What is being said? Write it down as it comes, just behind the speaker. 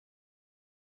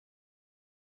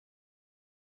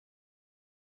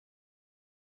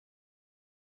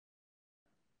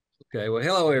Okay, well,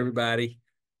 hello, everybody.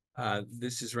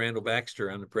 This is Randall Baxter.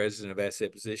 I'm the president of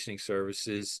Asset Positioning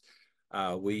Services.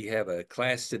 We have a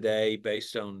class today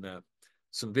based on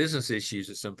some business issues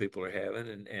that some people are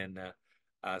having, and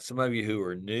some of you who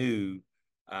are new,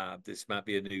 this might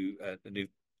be a new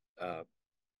uh,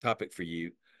 topic for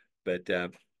you. But uh,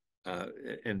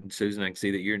 and Susan, I can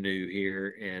see that you're new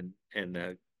here, and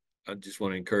I just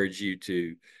want to encourage you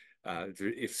to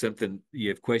if something you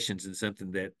have questions and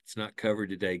something that's not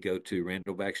covered today, go to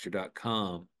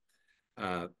randallbaxter.com,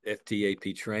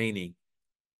 FTAP training,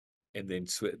 and then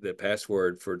the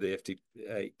password for the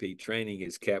FTAP training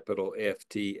is capital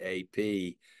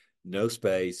FTAP, no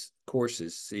space,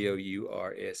 courses,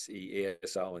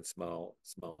 COURSES, all in small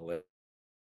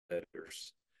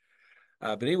letters.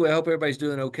 But anyway, I hope everybody's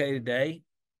doing okay today.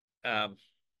 Um,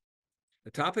 the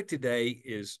topic today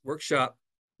is workshop,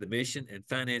 the mission and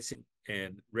financing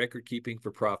and record keeping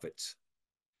for profits.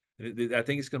 I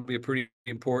think it's going to be a pretty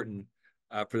important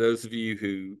for those of you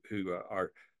who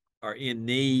are in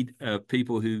need of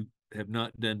people who have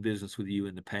not done business with you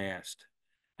in the past.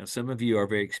 Now, some of you are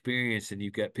very experienced, and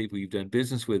you've got people you've done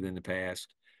business with in the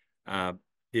past. Uh,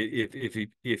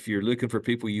 if you're looking for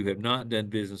people you have not done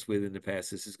business with in the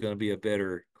past, this is going to be a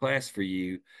better class for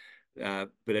you.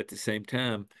 But at the same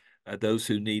time, those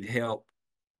who need help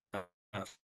uh,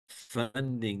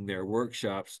 funding their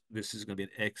workshops, this is going to be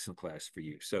an excellent class for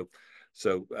you. So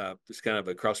it's kind of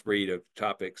a crossbreed of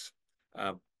topics.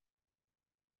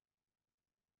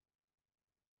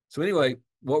 So anyway,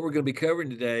 what we're going to be covering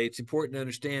today, it's important to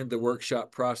understand the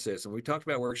workshop process. And we talked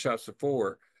about workshops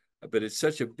before, but it's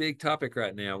such a big topic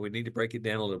right now. We need to break it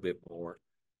down a little bit more.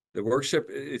 The workshop,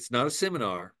 it's not a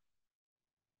seminar.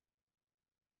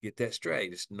 Get that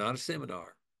straight. It's not a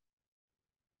seminar.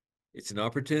 It's an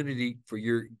opportunity for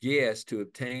your guests to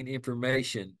obtain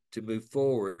information to move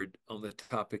forward on the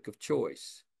topic of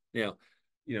choice. Now,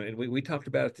 and we talked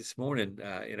about it this morning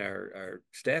in our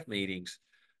staff meetings.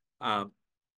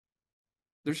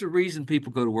 There's a reason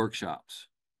people go to workshops.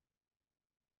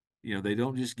 They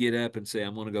don't just get up and say,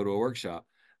 I'm going to go to a workshop.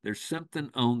 There's something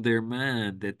on their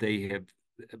mind that they have,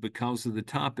 because of the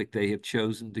topic, they have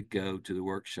chosen to go to the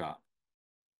workshop.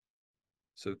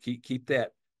 So keep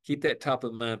that top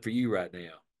of mind for you right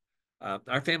now.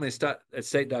 Our family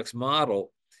estate docs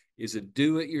model is a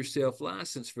do-it-yourself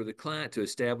license for the client to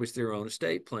establish their own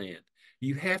estate plan.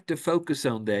 You have to focus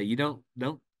on that. You don't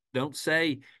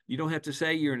say, you don't have to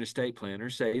say you're an estate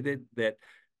planner. Say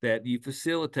that you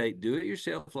facilitate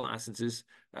do-it-yourself licenses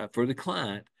for the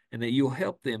client, and that you'll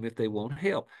help them if they want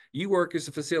help. You work as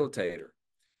a facilitator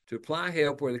to apply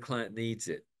help where the client needs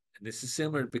it. And this is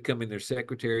similar to becoming their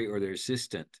secretary or their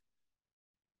assistant.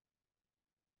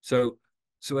 So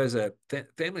as a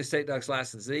family estate docs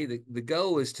licensee, the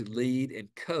goal is to lead and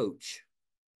coach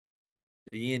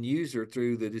the end user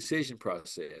through the decision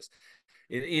process.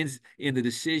 It ends in the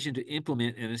decision to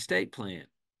implement an estate plan.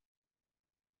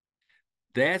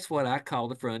 That's what I call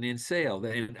the front end sale.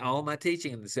 And all my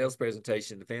teaching in the sales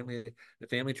presentation, the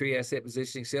family tree asset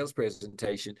positioning sales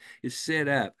presentation is set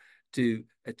up to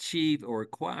achieve or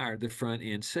acquire the front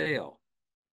end sale.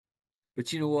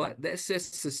 But you know what? That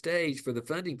sets the stage for the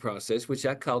funding process, which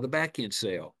I call the back end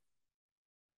sale.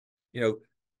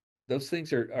 Those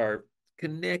things are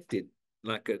connected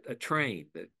like a train,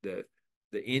 the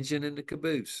engine and the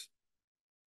caboose.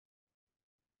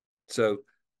 So,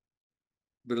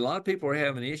 but a lot of people are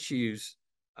having issues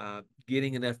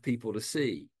getting enough people to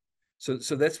see. So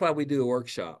that's why we do a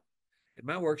workshop. In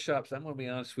my workshops, I'm going to be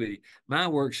honest with you, my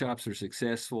workshops are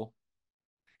successful.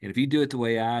 And if you do it the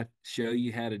way I show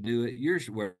you how to do it, your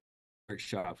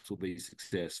workshops will be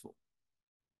successful.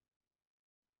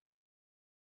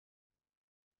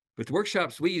 But the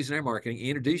workshops we use in our marketing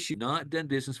introduce you not done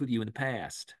business with you in the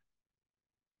past.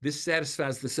 This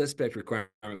satisfies the suspect requirement.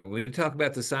 When we talk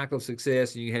about the cycle of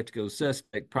success, you have to go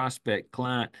suspect, prospect,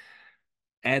 client,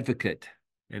 advocate.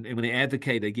 And when they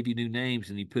advocate, they give you new names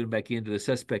and you put them back into the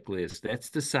suspect list. That's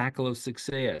the cycle of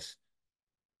success.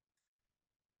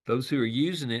 Those who are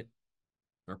using it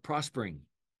are prospering.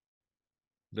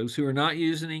 Those who are not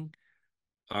using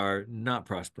are not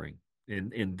prospering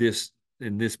in this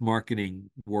marketing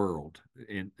world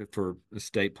for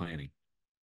estate planning.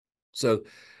 So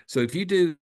if you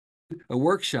do a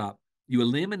workshop, you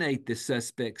eliminate the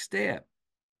suspect step.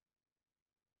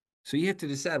 So you have to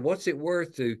decide what's it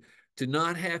worth to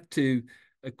not have to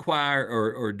acquire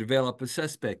or develop a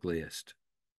suspect list.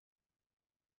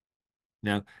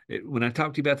 Now, when I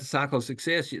talk to you about the cycle of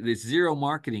success, it's zero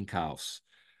marketing costs.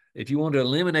 If you want to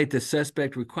eliminate the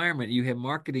suspect requirement, you have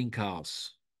marketing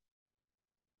costs.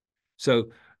 So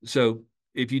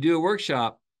if you do a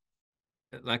workshop,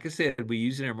 like I said, we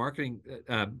use it in our marketing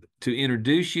to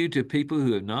introduce you to people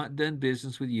who have not done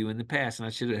business with you in the past. And I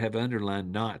should have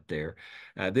underlined not there.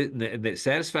 That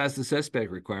satisfies the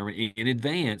suspect requirement in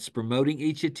advance, promoting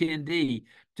each attendee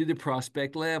to the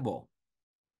prospect level.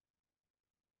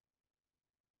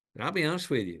 And I'll be honest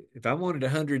with you, if I wanted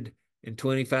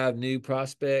 125 new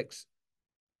prospects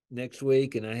next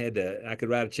week and I could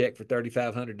write a check for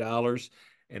 $3,500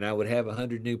 and I would have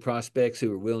 100 new prospects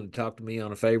who are willing to talk to me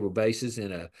on a favorable basis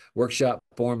in a workshop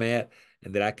format,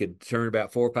 and that I could turn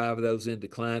about 4 or 5 of those into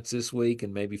clients this week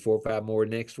and maybe 4 or 5 more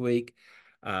next week.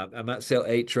 I might sell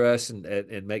 8 trusts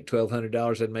and make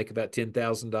 $1,200. I'd make about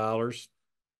 $10,000,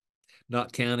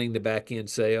 not counting the back end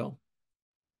sale.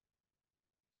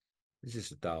 It's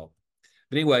just a thought.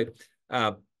 But anyway,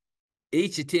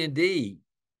 each attendee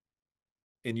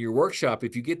in your workshop,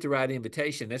 if you get the right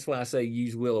invitation, that's why I say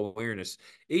use will awareness.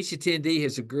 Each attendee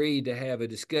has agreed to have a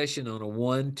discussion on a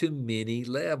one-to-many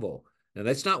level. Now,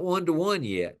 that's not one-to-one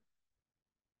yet.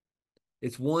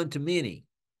 It's one-to-many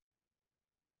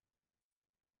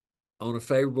on a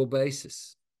favorable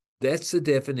basis. That's the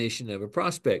definition of a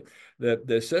prospect.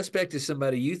 The suspect is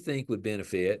somebody you think would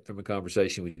benefit from a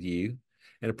conversation with you.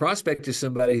 And a prospect is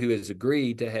somebody who has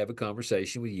agreed to have a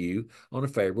conversation with you on a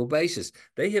favorable basis.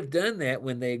 They have done that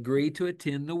when they agreed to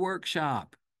attend the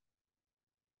workshop.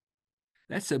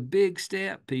 That's a big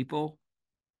step, people.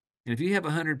 And if you have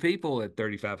 100 people at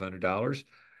 $3,500,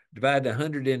 divide the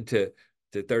 100 into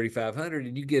 3,500,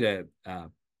 and you get a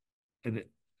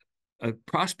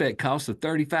prospect cost of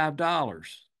 $35.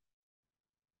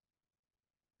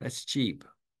 That's cheap,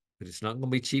 but it's not going to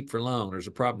be cheap for long. There's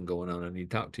a problem going on I need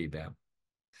to talk to you about.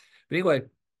 But anyway,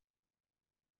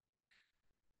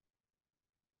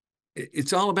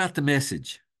 it's all about the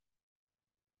message.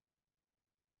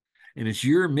 And it's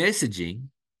your messaging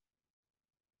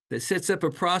that sets up a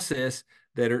process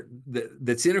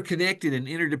that's interconnected and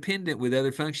interdependent with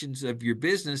other functions of your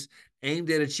business aimed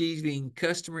at achieving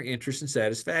customer interest and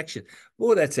satisfaction.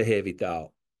 Boy, that's a heavy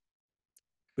thought.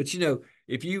 But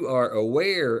if you are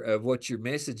aware of what your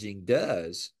messaging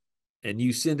does and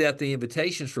you send out the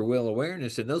invitations for will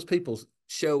awareness and those people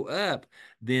show up,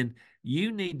 then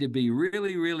you need to be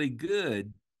really, really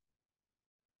good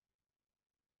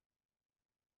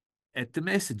at the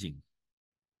messaging.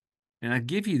 And I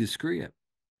give you the script.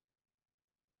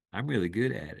 I'm really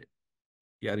good at it.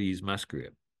 You got to use my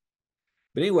script.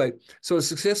 But anyway, so a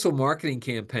successful marketing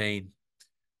campaign,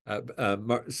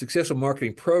 successful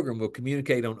marketing program will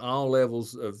communicate on all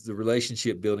levels of the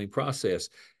relationship building process,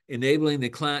 enabling the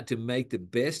client to make the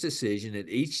best decision at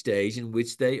each stage in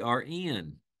which they are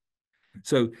in.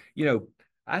 So,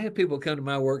 I have people come to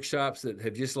my workshops that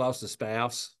have just lost a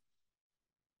spouse.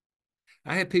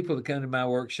 I have people that come to my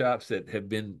workshops that have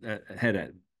been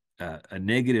had a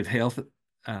negative health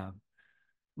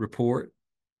report.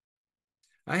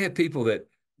 I have people that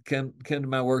come to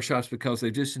my workshops because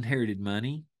they've just inherited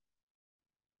money.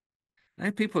 I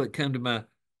have people that come to my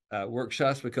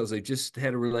workshops because they just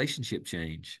had a relationship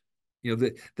change.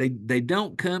 They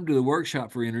don't come to the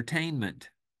workshop for entertainment.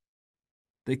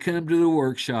 They come to the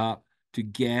workshop to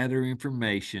gather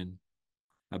information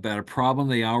about a problem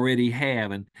they already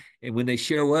have. And when they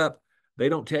show up, they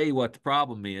don't tell you what the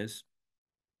problem is.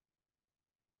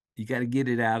 You got to get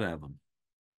it out of them.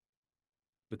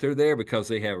 But they're there because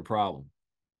they have a problem.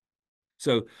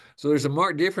 So there's a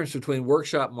marked difference between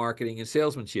workshop marketing and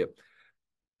salesmanship.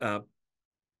 The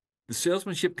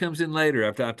salesmanship comes in later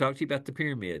after I've talked to you about the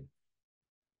pyramid.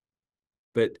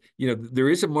 But there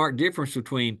is a marked difference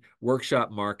between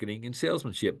workshop marketing and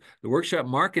salesmanship. The workshop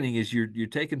marketing is you're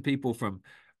taking people from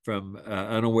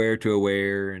unaware to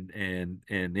aware and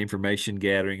information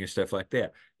gathering and stuff like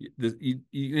that. You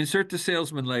insert the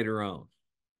salesman later on.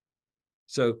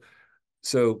 So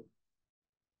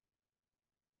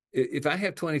if I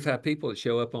have 25 people that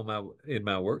show up in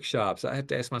my workshops, I have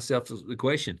to ask myself the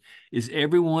question: is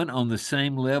everyone on the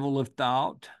same level of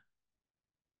thought?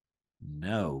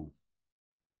 No.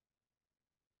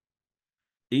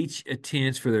 Each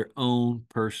attends for their own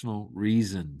personal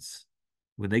reasons.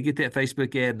 When they get that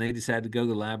Facebook ad and they decide to go to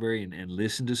the library and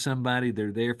listen to somebody,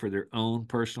 they're there for their own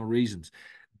personal reasons.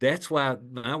 That's why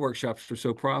my workshops are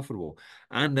so profitable.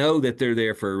 I know that they're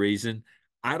there for a reason.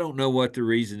 I don't know what the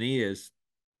reason is,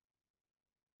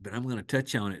 but I'm going to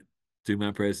touch on it through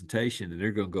my presentation, and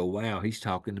they're going to go, wow, he's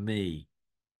talking to me.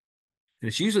 And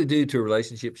it's usually due to a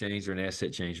relationship change or an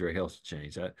asset change or a health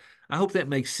change. I hope that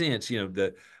makes sense.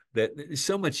 That it's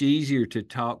so much easier to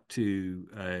talk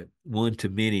to one to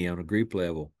many on a group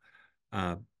level,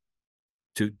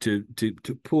 to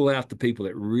pull out the people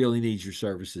that really need your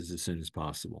services as soon as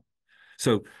possible.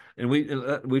 So, and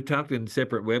we've talked in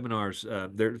separate webinars.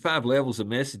 There are 5 levels of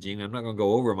messaging. I'm not going to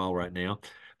go over them all right now,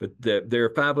 but there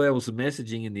are 5 levels of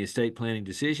messaging in the estate planning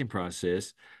decision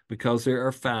process because there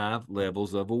are 5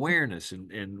 levels of awareness,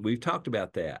 and we've talked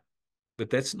about that.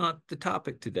 But that's not the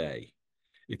topic today.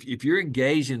 If you're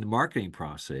engaged in the marketing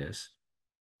process,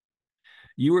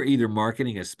 you are either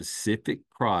marketing a specific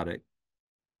product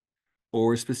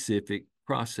or a specific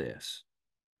process.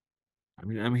 I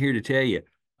mean, I'm here to tell you,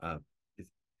 uh,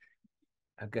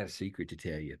 I've got a secret to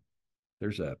tell you.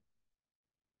 There's a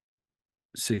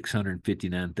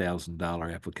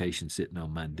 $659,000 application sitting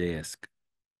on my desk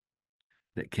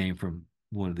that came from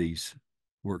one of these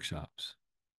workshops.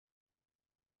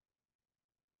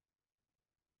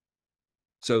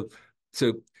 So,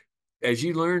 so as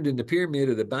you learned in the pyramid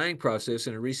of the buying process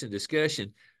in a recent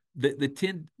discussion, the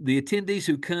attendees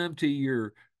who come to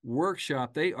your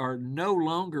workshop, they are no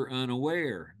longer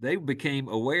unaware. They became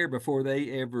aware before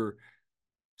they ever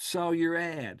saw your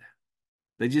ad.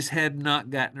 They just have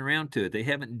not gotten around to it. They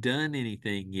haven't done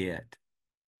anything yet.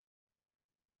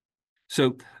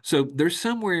 So there's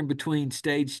somewhere in between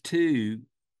stage 2,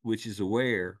 which is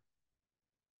aware,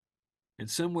 and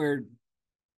somewhere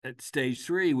at stage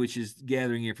 3, which is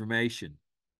gathering information.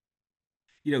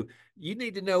 You know, you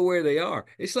need to know where they are.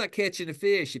 It's like catching a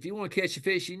fish. If you want to catch a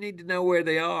fish, you need to know where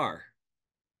they are.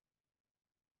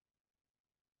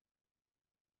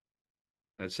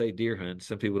 I'd say deer hunt.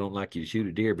 Some people don't like you to shoot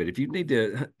a deer, but if you need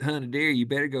to hunt a deer, you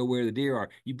better go where the deer are.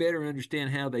 You better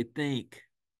understand how they think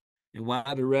and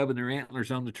why they're rubbing their antlers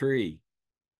on the tree.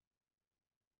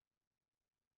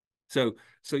 So,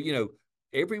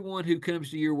 everyone who comes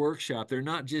to your workshop, they're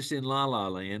not just in la la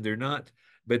land. They're not,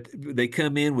 but they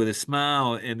come in with a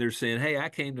smile and they're saying, "Hey, I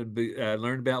came to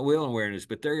learn about will awareness,"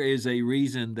 but there is a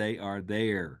reason they are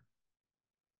there.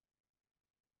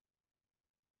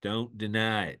 Don't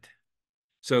deny it.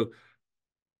 So,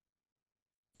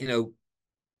 in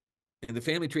the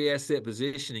family tree asset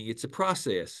positioning, it's a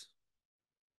process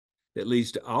that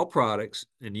leads to all products,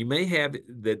 and you may have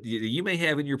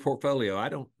in your portfolio. I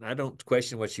don't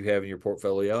question what you have in your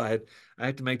portfolio. I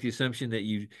have to make the assumption that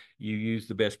you use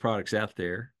the best products out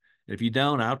there. And if you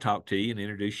don't, I'll talk to you and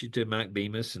introduce you to Mike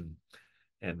Bemis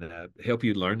and help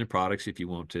you learn the products if you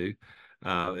want to.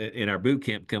 In our boot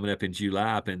camp coming up in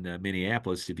July up in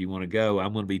Minneapolis, if you want to go,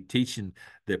 I'm going to be teaching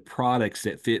the products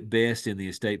that fit best in the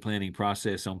estate planning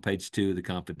process on page 2 of the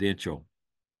confidential.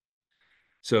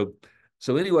 So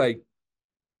anyway,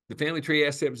 the family tree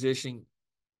asset positioning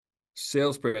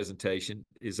sales presentation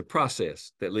is a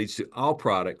process that leads to all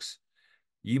products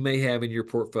you may have in your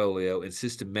portfolio and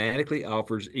systematically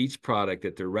offers each product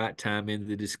at the right time in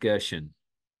the discussion.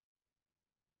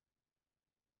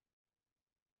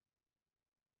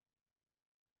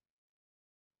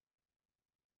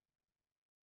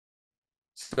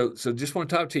 So just want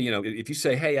to talk to you, if you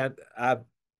say, "Hey, I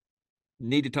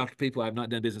need to talk to people I've not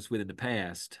done business with in the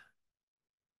past,"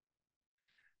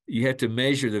 you have to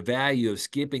measure the value of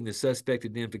skipping the suspect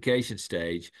identification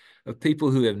stage of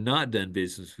people who have not done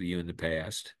business with you in the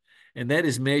past, and that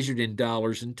is measured in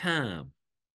dollars and time.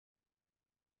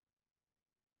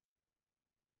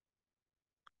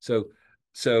 So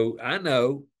I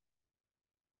know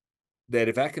that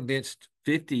if I convinced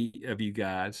 50 of you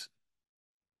guys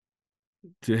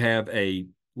to have a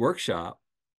workshop,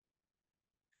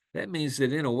 that means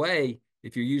that in a way,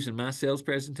 if you're using my sales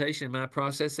presentation and my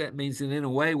process, that means that in a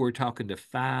way, we're talking to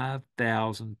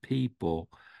 5,000 people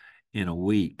in a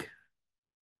week.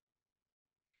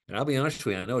 And I'll be honest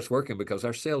with you, I know it's working because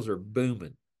our sales are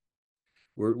booming.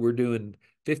 We're doing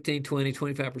 15, 20,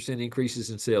 25%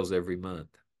 increases in sales every month.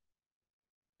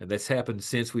 And that's happened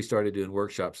since we started doing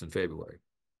workshops in February.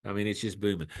 I mean, it's just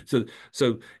booming. So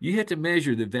you have to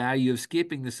measure the value of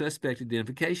skipping the suspect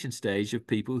identification stage of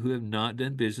people who have not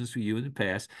done business with you in the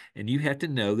past, and you have to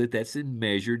know that that's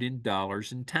measured in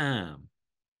dollars and time.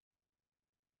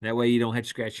 That way you don't have to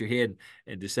scratch your head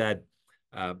and decide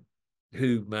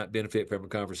who might benefit from a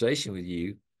conversation with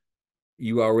you.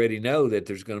 You already know that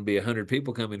there's going to be 100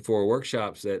 people coming for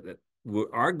workshops that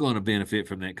are going to benefit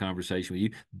from that conversation with you.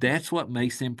 That's what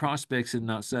makes them prospects and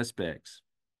not suspects.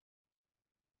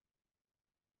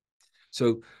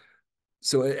 So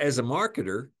as a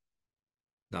marketer,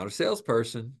 not a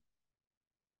salesperson,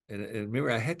 and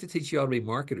remember, I have to teach you all to be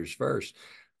marketers first.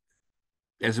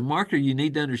 As a marketer, you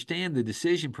need to understand the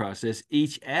decision process.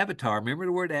 Each avatar, remember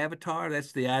the word avatar?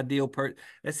 That's the ideal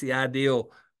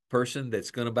person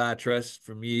that's going to buy trust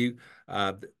from you.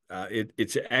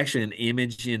 It's actually an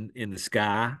image in the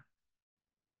sky.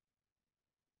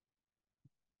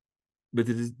 But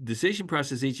the decision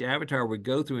process each avatar would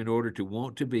go through in order to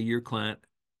want to be your client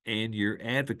and your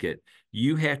advocate.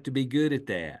 You have to be good at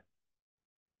that.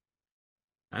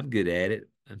 I'm good at it.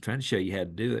 I'm trying to show you how to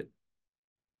do it.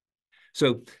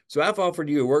 So I've offered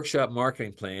you a workshop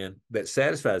marketing plan that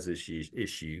satisfies this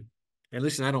issue. And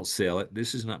listen, I don't sell it.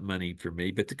 This is not money for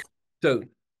me, but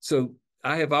so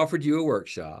I have offered you a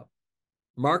workshop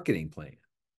marketing plan,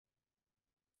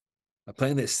 a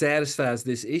plan that satisfies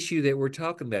this issue that we're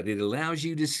talking about. It allows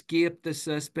you to skip the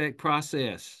suspect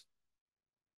process.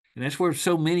 And that's where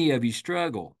so many of you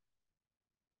struggle.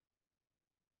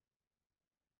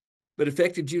 But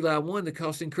effective July 1, the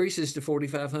cost increases to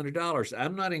 $4,500.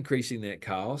 I'm not increasing that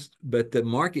cost, but the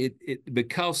market,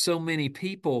 because so many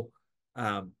people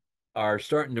are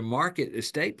starting to market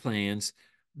estate plans,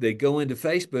 they go into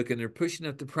Facebook and they're pushing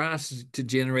up the price to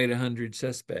generate 100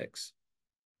 suspects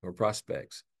or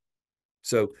prospects.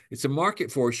 So it's a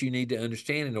market force you need to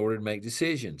understand in order to make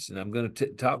decisions. And I'm going to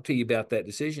talk to you about that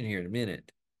decision here in a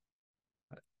minute.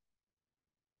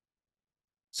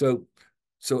 So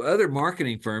other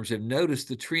marketing firms have noticed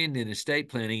the trend in estate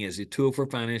planning as a tool for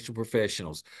financial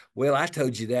professionals. Well, I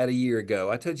told you that a year ago.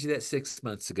 I told you that 6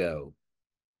 months ago.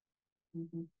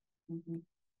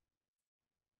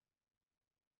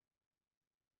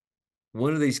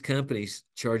 One of these companies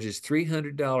charges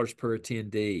 $300 per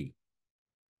attendee.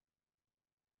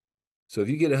 So if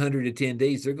you get 100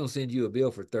 attendees, they're going to send you a bill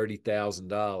for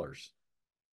 $30,000.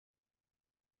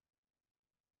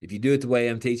 If you do it the way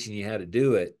I'm teaching you how to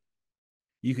do it,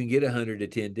 you can get 100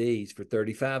 attendees for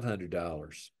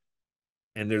 $3,500.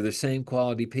 And they're the same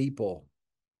quality people.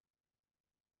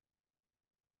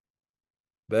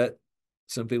 But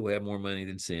some people have more money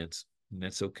than sense, and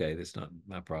that's okay. That's not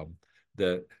my problem.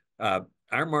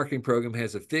 Our marketing program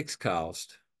has a fixed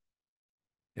cost.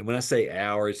 And when I say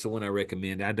our, it's the one I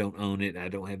recommend. I don't own it. I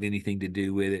don't have anything to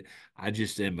do with it. I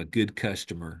just am a good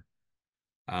customer.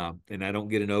 And I don't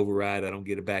get an override. I don't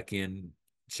get a back end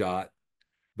shot.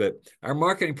 But our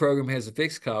marketing program has a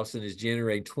fixed cost and is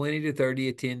generating 20 to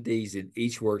 30 attendees in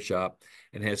each workshop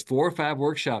and has 4 or 5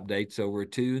 workshop dates over a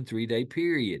 2 and 3 day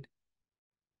period.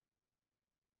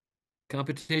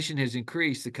 Competition has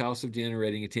increased the cost of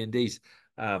generating attendees.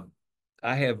 I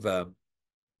have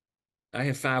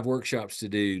 5 workshops to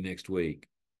do next week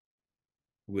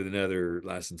with another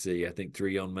licensee. I think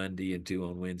 3 on Monday and 2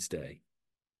 on Wednesday.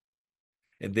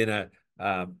 And then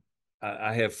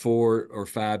I have 4 or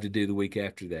 5 to do the week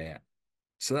after that.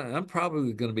 So I'm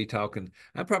probably going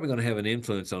to have an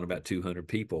influence on about 200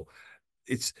 people.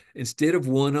 It's instead of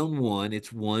one-on-one,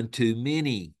 it's one too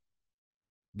many.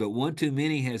 But one too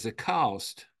many has a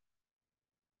cost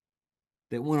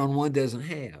that one-on-one doesn't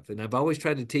have. And I've always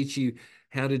tried to teach you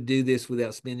how to do this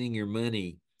without spending your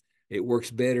money. It works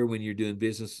better when you're doing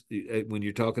business, when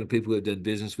you're talking to people who have done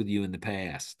business with you in the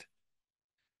past.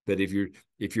 But if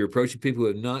you're approaching people who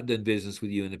have not done business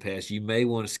with you in the past, you may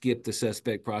want to skip the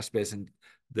suspect process and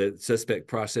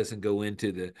go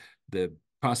into the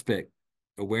prospect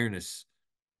awareness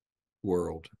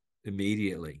world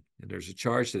immediately. And there's a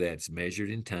charge to that. It's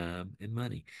measured in time and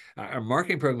money. Our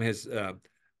marketing program has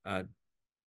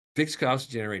fixed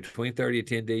costs generating 20, 30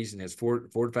 attendees and has 4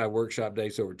 to 5 workshop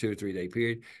days over a 2 or 3 day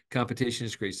period. Competition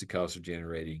increases the cost of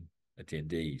generating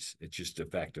attendees. It's just a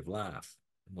fact of life.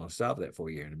 I'm going to solve that for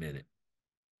you in a minute.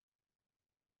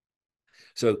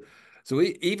 So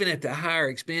even at the higher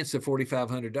expense of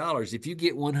 $4,500, if you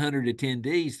get 100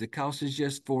 attendees, the cost is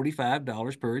just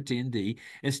 $45 per attendee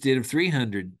instead of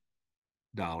 $300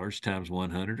 times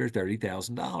 100 or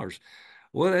 $30,000.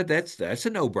 Well, that's a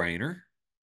no-brainer.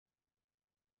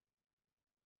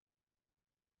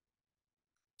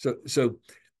 So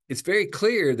it's very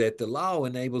clear that the law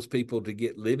enables people to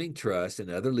get living trusts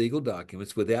and other legal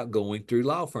documents without going through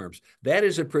law firms. That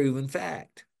is a proven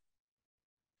fact.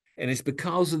 And it's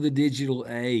because of the digital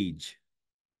age.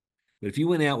 But if you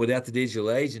went out without the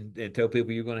digital age and told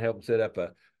people you're going to help them set up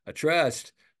a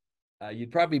trust,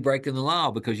 you'd probably be breaking the law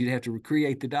because you'd have to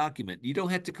create the document. You don't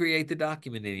have to create the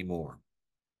document anymore.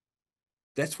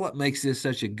 That's what makes this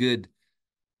such a good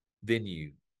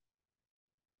venue.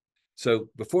 So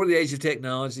before the age of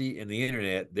technology and the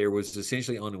internet, there was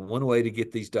essentially only one way to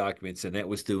get these documents, and that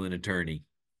was through an attorney.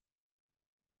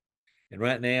 And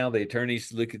right now, the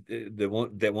attorneys look at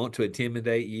that want to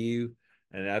intimidate you,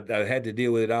 and I've had to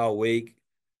deal with it all week.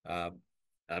 I'm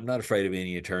not afraid of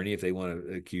any attorney if they want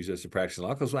to accuse us of practicing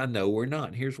law, because I know we're not.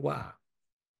 And here's why.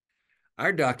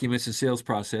 Our documents and sales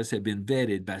process have been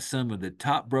vetted by some of the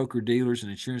top broker dealers and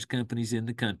insurance companies in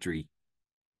the country.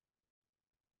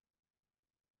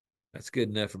 That's good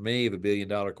enough for me if a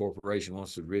billion-dollar corporation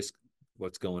wants to risk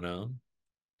what's going on.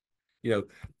 You know,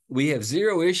 we have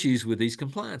 0 issues with these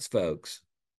compliance folks.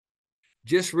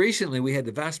 Just recently, we had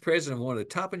the vice president of one of the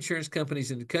top insurance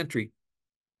companies in the country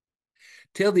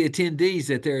tell the attendees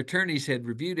that their attorneys had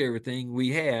reviewed everything we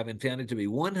have and found it to be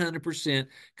 100%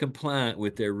 compliant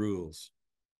with their rules.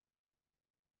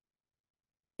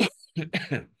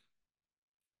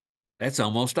 That's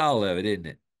almost all of it, isn't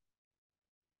it?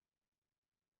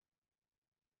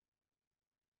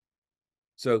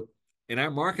 So, in our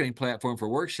marketing platform for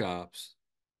workshops,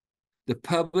 the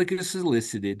public is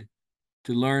solicited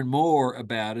to learn more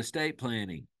about estate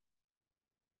planning.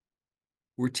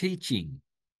 We're teaching.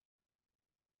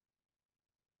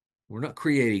 We're not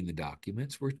creating the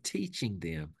documents, we're teaching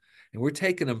them. And we're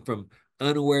taking them from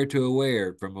unaware to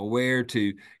aware, from aware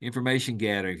to information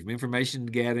gathering, from information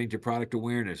gathering to product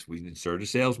awareness. We insert a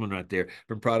salesman right there,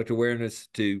 from product awareness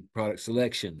to product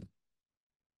selection.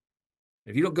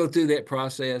 If you don't go through that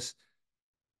process,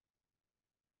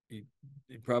 you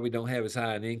probably don't have as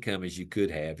high an income as you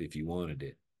could have if you wanted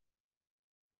it.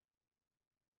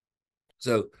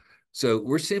 So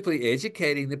we're simply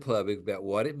educating the public about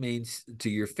what it means to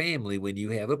your family when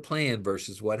you have a plan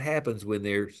versus what happens when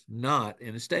there's not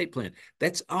an estate plan.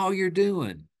 That's all you're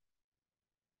doing.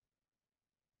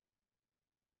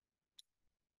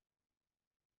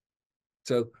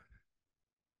 So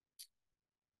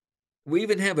we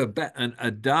even have a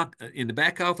doc in the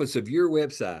back office of your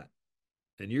website,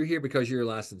 and you're here because you're a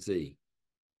licensee.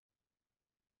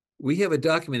 We have a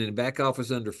document in the back office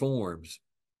under forms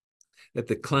that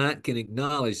the client can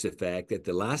acknowledge the fact that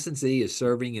the licensee is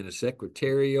serving in a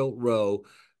secretarial role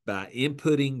by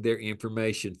inputting their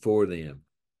information for them.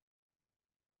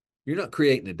 You're not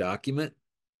creating a document.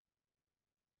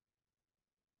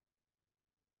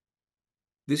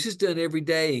 This is done every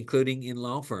day, including in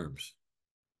law firms,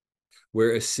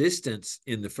 where assistants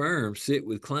in the firm sit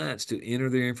with clients to enter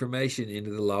their information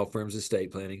into the law firm's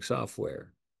estate planning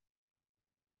software.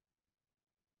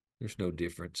 There's no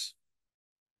difference.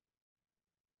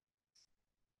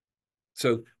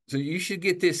 So you should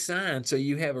get this signed so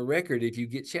you have a record if you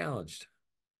get challenged.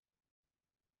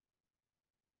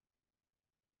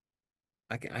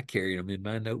 I carry them in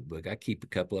my notebook. I keep a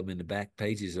couple of them in the back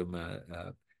pages of my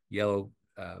yellow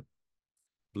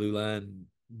blue line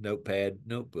notepad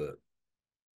notebook.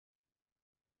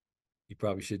 You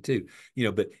probably should too.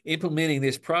 But implementing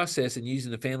this process and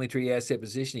using the family tree asset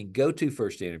positioning go-to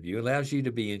first interview allows you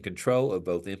to be in control of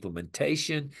both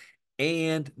implementation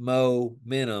and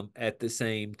momentum at the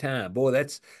same time. Boy,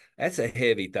 that's a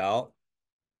heavy thought.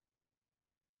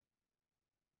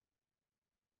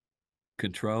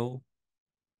 Control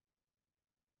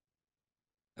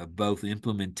of both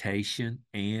implementation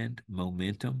and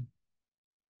momentum.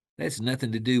 That's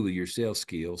nothing to do with your sales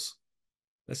skills.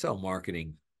 That's all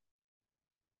marketing.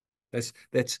 That's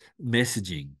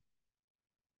messaging.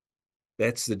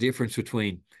 That's the difference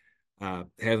between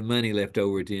having money left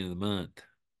over at the end of the month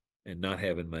and not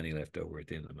having money left over at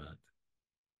the end of the month.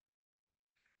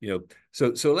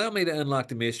 So allow me to unlock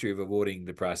the mystery of avoiding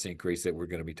the price increase that we're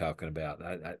going to be talking about.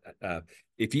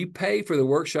 If you pay for the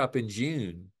workshop in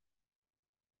June,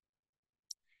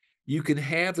 you can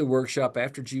have the workshop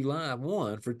after July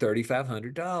 1 for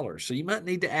 $3,500. So you might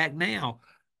need to act now.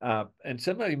 And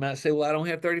some of you might say, well, I don't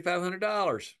have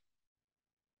 $3,500.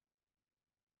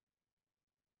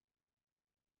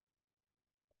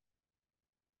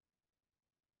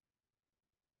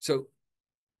 So,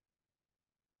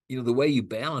 the way you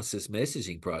balance this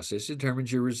messaging process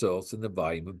determines your results and the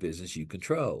volume of business you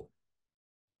control.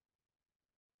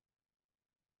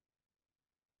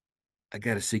 I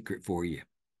got a secret for you.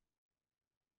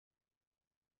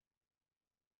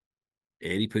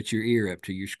 Eddie, put your ear up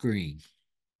to your screen.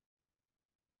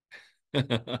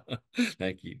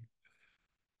 Thank you.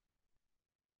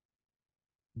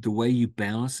 The way you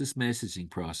balance this messaging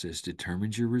process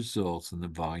determines your results and the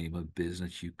volume of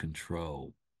business you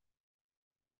control.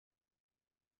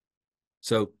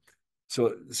 So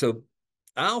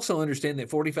I also understand that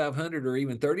 $4,500 or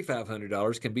even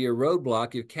 $3,500 can be a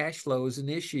roadblock if cash flow is an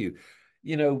issue.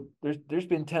 There's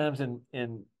been times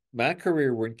in my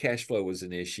career when cash flow was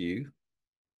an issue.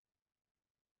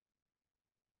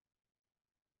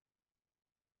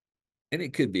 And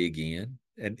it could be again.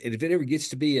 And if it ever gets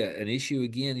to be an issue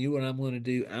again, you know what I'm going to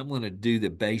do? I'm going to do the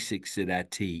basics that I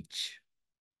teach.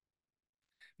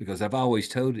 Because I've always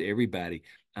told everybody,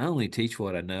 I only teach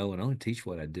what I know and I only teach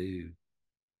what I do.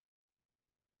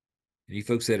 And you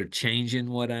folks that are changing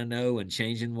what I know and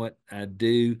changing what I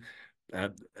do, I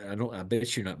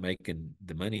bet you're not making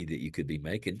the money that you could be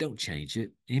making. Don't change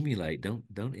it. Emulate.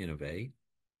 Don't innovate.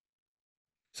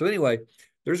 So anyway,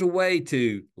 there's a way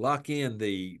to lock in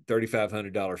the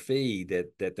 $3,500 fee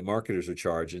that the marketers are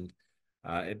charging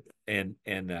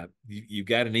You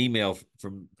got an email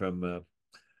from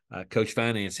Coach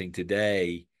Financing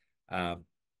today.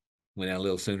 Went out a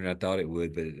little sooner than I thought it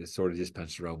would, but it sort of just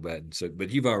punched the wrong button. So, but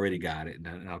you've already got it,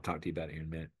 and I'll talk to you about it here in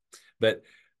a minute. But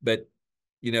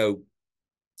you know,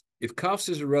 if cost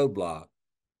is a roadblock,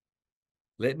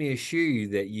 let me assure you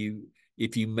that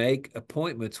if you make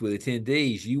appointments with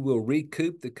attendees, you will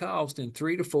recoup the cost in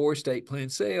 3 to 4 estate plan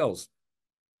sales,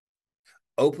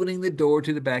 opening the door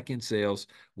to the back end sales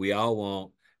we all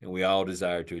want and we all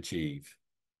desire to achieve.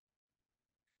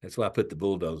 That's why I put the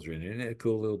bulldozer in there. Isn't that a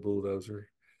cool little bulldozer?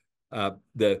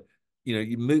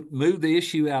 You move the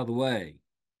issue out of the way.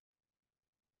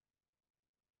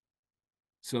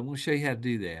 So I'm going to show you how to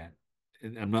do that.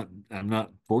 And I'm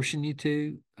not forcing you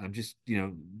to. I'm just,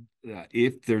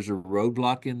 if there's a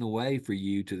roadblock in the way for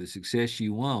you to the success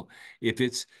you want, if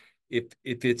it's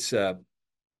the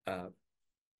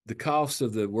cost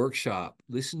of the workshop,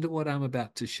 listen to what I'm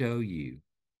about to show you,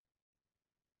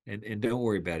 and don't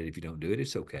worry about it if you don't do it.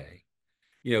 It's okay.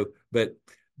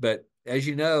 But as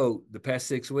you know, the past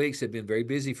 6 weeks have been very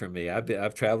busy for me.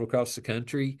 I've traveled across the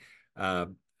country.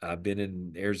 I've been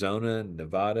in Arizona and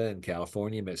Nevada and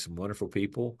California, met some wonderful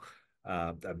people.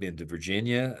 I've been to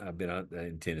Virginia. I've been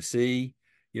in Tennessee.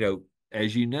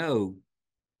 As you know,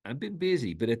 I've been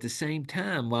busy, but at the same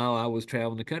time, while I was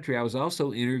traveling the country, I was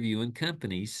also interviewing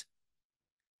companies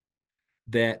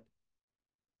that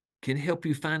can help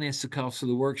you finance the cost of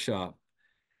the workshop.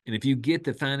 And if you get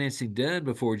the financing done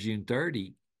before June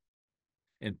 30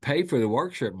 and pay for the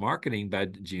workshop marketing by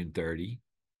June 30,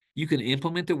 you can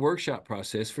implement the workshop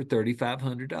process for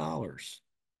 $3,500.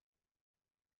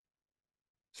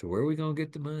 So where are we going to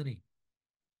get the money?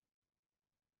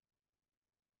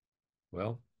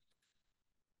 Well,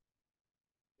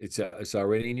 it's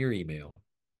already in your email.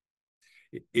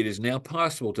 It is now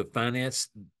possible to finance.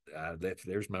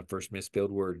 There's my first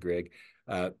misspelled word, Greg.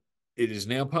 It is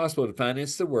now possible to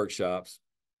finance the workshops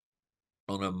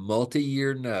on a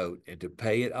multi-year note and to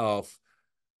pay it off.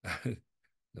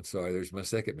 I'm sorry, there's my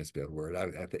second misspelled word.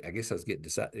 I guess I was getting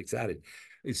excited.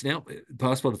 It's now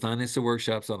possible to finance the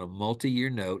workshops on a multi-year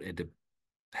note and to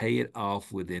pay it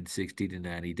off within 60 to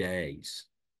 90 days.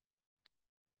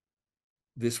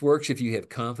 This works if you have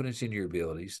confidence in your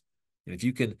abilities. And if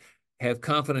you can have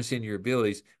confidence in your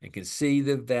abilities and can see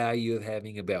the value of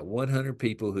having about 100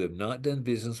 people who have not done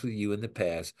business with you in the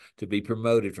past to be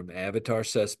promoted from avatar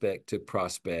suspect to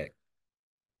prospect.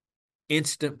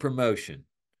 Instant promotion.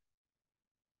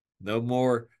 No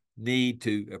more need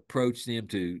to approach them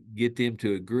to get them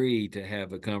to agree to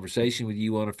have a conversation with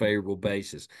you on a favorable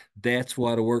basis. That's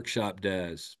what a workshop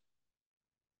does.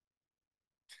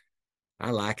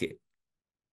 I like it.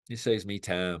 It saves me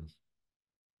time.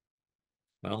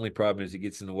 My only problem is it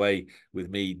gets in the way with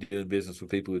me doing business with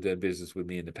people who've done business with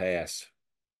me in the past.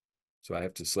 So I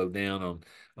have to slow down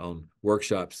on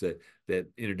workshops that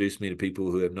introduce me to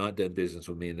people who have not done business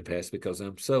with me in the past because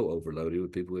I'm so overloaded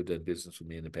with people who have done business with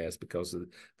me in the past because of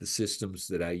the systems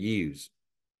that I use.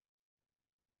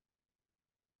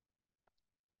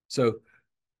 So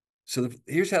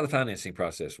here's how the financing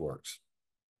process works.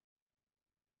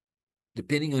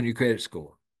 Depending on your credit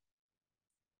score,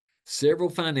 several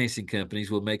financing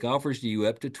companies will make offers to you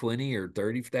up to $20,000 or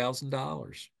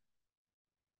 $30,000.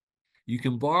 You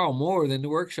can borrow more than the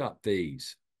workshop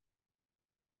fees.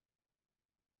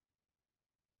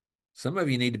 Some of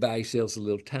you need to buy yourselves a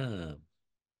little time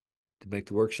to make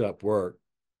the workshop work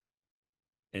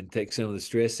and take some of the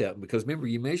stress out. Because remember,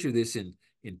 you measure this in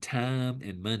time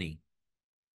and money.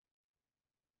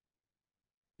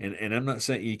 And I'm not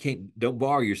saying don't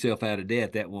borrow yourself out of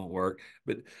debt. That won't work.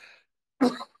 But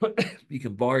you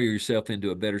can borrow yourself into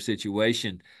a better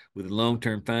situation with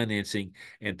long-term financing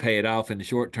and pay it off in the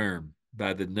short term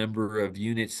by the number of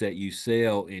units that you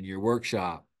sell in your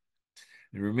workshop.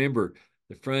 And remember,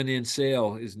 the front end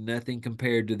sale is nothing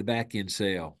compared to the back end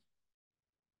sale.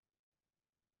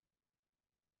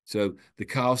 So the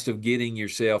cost of getting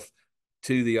yourself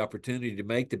to the opportunity to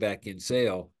make the back end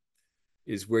sale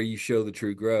is where you show the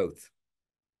true growth.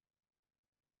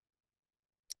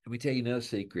 Let me tell you another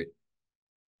secret.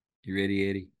 You ready,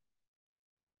 Eddie?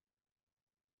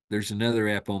 There's another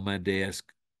app on my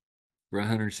desk for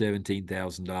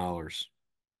 $117,000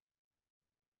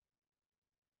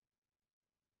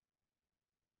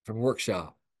 from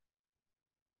Workshop.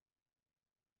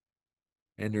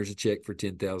 And there's a check for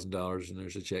 $10,000 and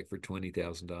there's a check for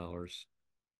 $20,000.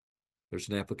 There's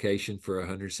an application for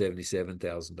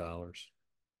 $177,000.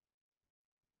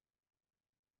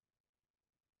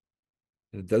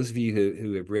 And those of you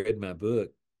who have read my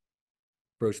book,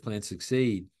 Approach Plan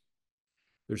Succeed,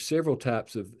 there's several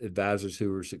types of advisors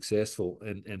who are successful,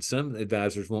 and some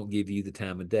advisors won't give you the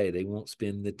time of day. They won't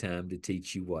spend the time to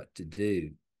teach you what to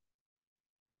do.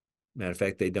 Matter of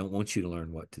fact, they don't want you to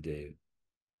learn what to do.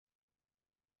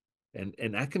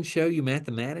 And I can show you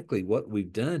mathematically what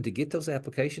we've done to get those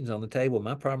applications on the table.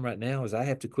 My problem right now is I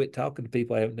have to quit talking to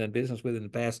people I haven't done business with in the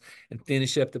past and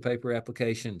finish up the paper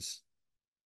applications.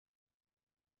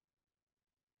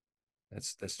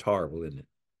 That's horrible, isn't it?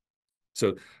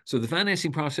 So the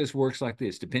financing process works like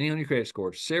this. Depending on your credit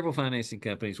score, several financing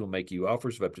companies will make you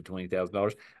offers of up to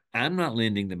 $20,000. I'm not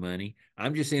lending the money.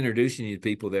 I'm just introducing you to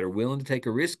people that are willing to take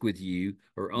a risk with you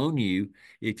or own you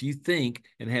if you think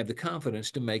and have the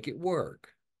confidence to make it work.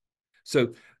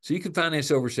 So you can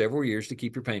finance over several years to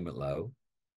keep your payment low.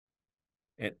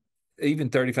 And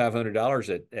even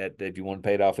 $3,500 at if you want to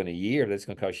pay it off in a year, that's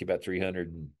going to cost you about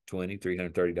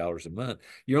 $330 a month.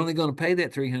 You're only going to pay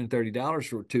that $330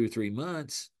 for 2 or 3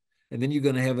 months, and then you're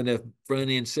going to have enough front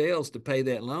end sales to pay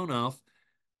that loan off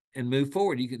and move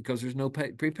forward. You can, because there's no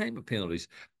prepayment penalties.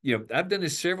 I've done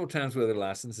this several times with other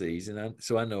licensees, and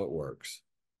so I know it works.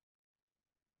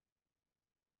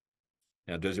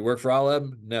 Now, does it work for all of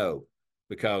them? No,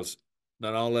 because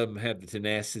not all of them have the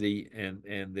tenacity and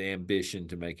the ambition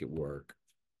to make it work.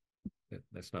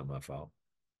 That's not my fault.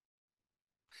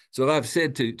 So I've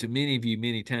said to many of you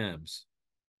many times,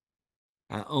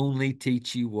 I only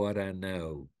teach you what I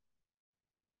know.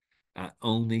 I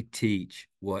only teach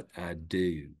what I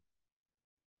do.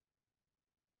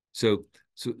 So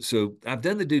I've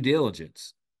done the due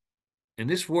diligence, and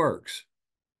this works.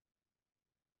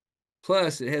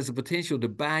 Plus, it has the potential to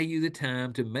buy you the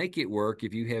time to make it work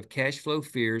if you have cash flow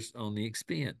fears on the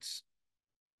expense.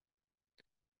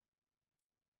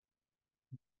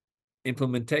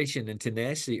 Implementation and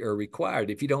tenacity are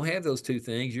required. If you don't have those two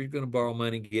things, you're going to borrow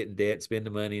money, get in debt, spend the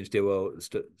money, and still owe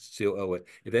it.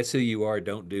 If that's who you are,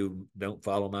 don't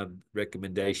follow my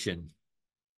recommendation.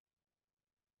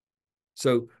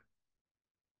 So,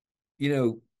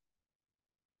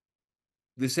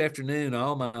 this afternoon,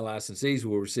 all my licensees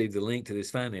will receive the link to this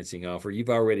financing offer. You've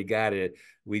already got it.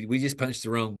 We just punched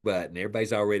the wrong button.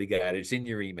 Everybody's already got it. It's in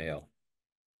your email.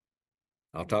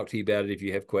 I'll talk to you about it if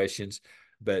you have questions.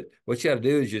 But what you got to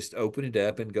do is just open it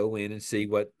up and go in and see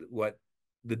what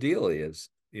the deal is.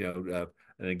 And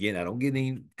again, I don't get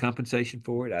any compensation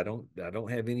for it. I don't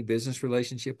have any business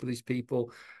relationship with these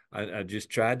people. I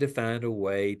just tried to find a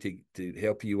way to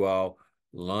help you all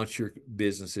launch your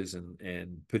businesses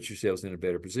and put yourselves in a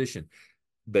better position.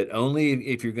 But only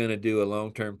if you're going to do a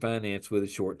long-term finance with a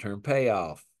short-term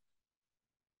payoff.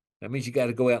 That means you got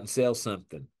to go out and sell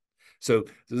something. So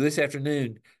this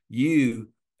afternoon, you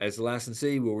as a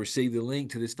licensee will receive the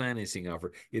link to this financing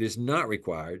offer. It is not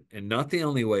required and not the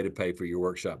only way to pay for your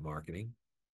workshop marketing.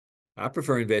 I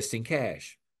prefer investing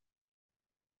cash.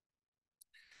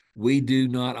 We do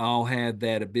not all have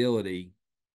that ability.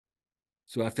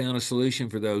 So I found a solution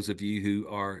for those of you who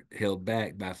are held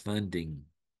back by funding.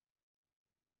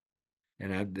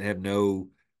 And I have no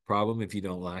problem if you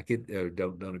don't like it or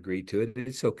don't agree to it.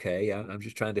 It's okay. I'm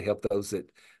just trying to help those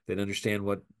that understand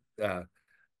what the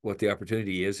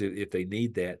opportunity is if they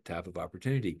need that type of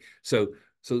opportunity. So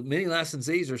many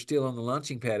licensees are still on the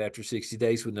launching pad after 60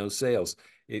 days with no sales.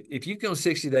 If you've gone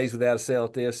 60 days without a sale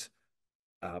at this,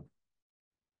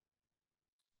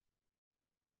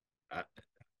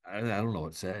 I don't know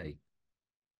what to say.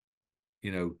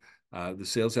 The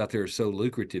sales out there are so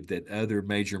lucrative that other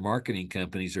major marketing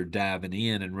companies are diving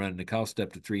in and running the cost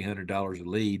up to $300 a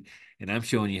lead. And I'm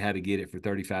showing you how to get it for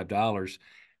 $35.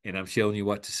 And I'm showing you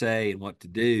what to say and what to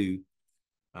do.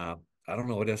 I don't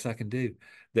know what else I can do.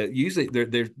 That usually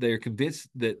they're convinced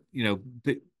that,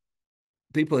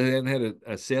 people who haven't had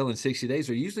a sale in 60 days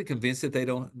are usually convinced that they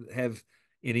don't have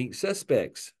any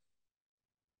suspects,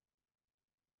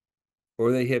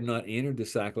 or they have not entered the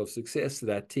cycle of success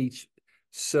that I teach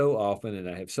so often and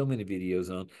I have so many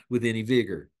videos on with any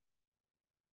vigor.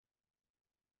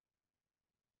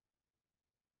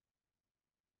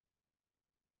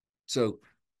 So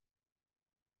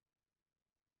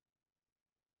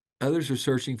others are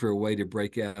searching for a way to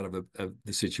break out of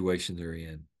the situation they're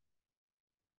in,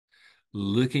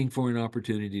 looking for an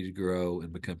opportunity to grow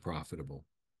and become profitable.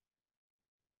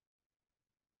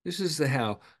 This is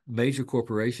how major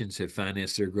corporations have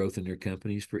financed their growth in their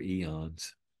companies for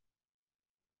eons.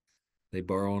 They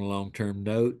borrow on a long-term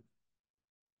note.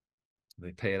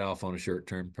 They pay it off on a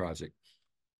short-term project.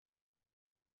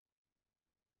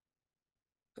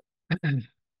 I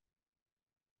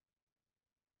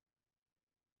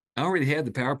already have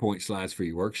the PowerPoint slides for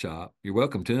your workshop. You're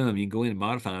welcome to them. You can go in and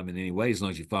modify them in any way as long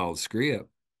as you follow the script.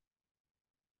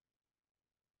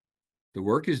 The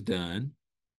work is done.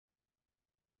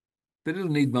 but it'll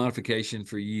need modification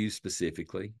for you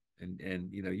specifically. And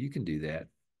you know, you can do that.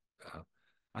 Uh,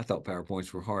 I thought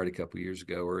PowerPoints were hard a couple of years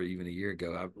ago, or even a year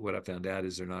ago. What I found out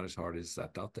is they're not as hard as I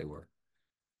thought they were.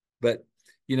 But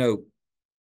you know,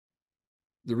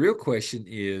 the real question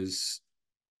is,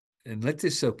 and let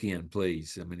this soak in,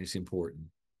 please. I mean, it's important.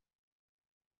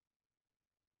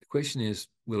 The question is,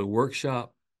 will a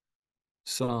workshop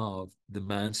solve the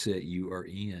mindset you are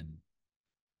in?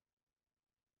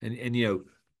 And you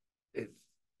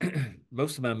know,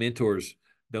 most of my mentors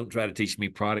don't try to teach me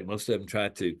product. Most of them try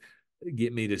to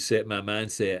get me to set my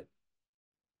mindset.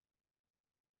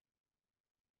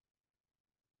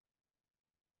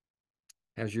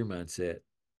 How's your mindset?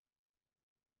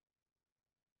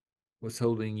 What's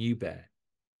holding you back?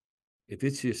 If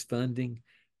it's just funding,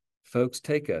 folks,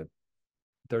 take a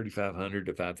 $3,500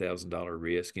 to $5,000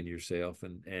 risk in yourself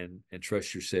and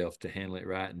trust yourself to handle it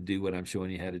right and do what I'm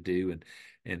showing you how to do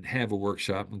and have a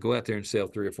workshop and go out there and sell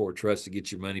 3 or 4 trusts to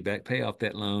get your money back, pay off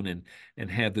that loan and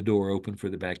have the door open for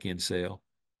the back end sale.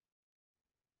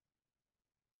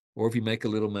 Or if you make a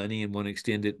little money and want to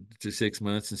extend it to 6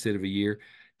 months instead of a year,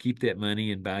 keep that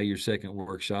money and buy your second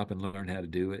workshop and learn how to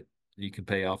do it. You can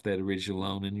pay off that original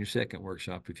loan in your second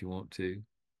workshop if you want to.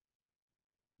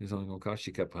 It's only going to cost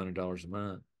you a couple $100 a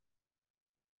month.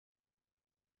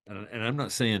 And I'm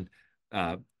not saying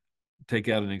take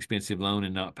out an expensive loan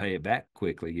and not pay it back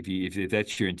quickly. If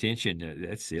that's your intention,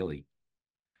 that's silly.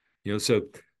 You know,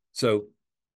 so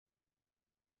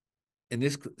in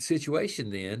this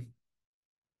situation, then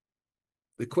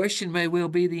the question may well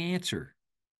be the answer.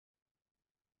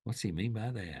 What's he mean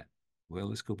by that? Well,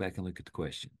 let's go back and look at the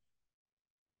question.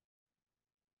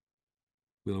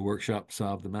 Will a workshop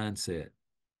solve the mindset?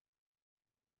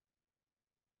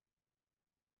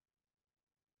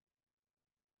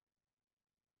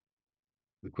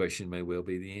 The question may well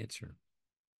be the answer.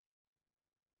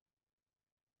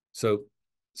 So,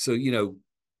 you know,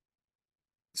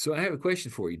 so I have a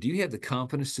question for you. Do you have the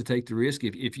confidence to take the risk?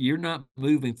 If you're not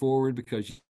moving forward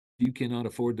because you cannot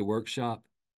afford the workshop,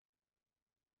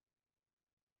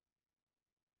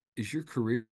 is your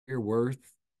career worth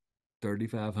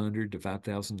 $3,500 to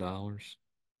 $5,000?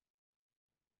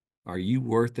 Are you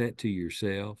worth that to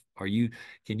yourself?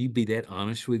 Can you be that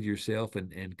honest with yourself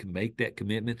and can make that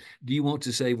commitment? Do you want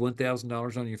to save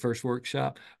 $1,000 on your first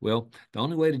workshop? Well, the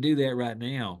only way to do that right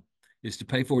now is to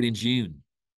pay for it in June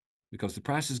because the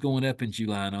price is going up in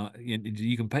July and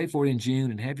you can pay for it in June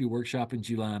and have your workshop in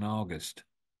July and August.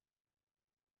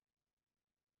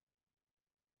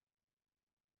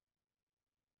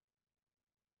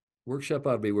 Workshop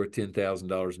ought to be worth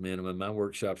 $10,000 minimum. My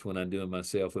workshops, when I'm doing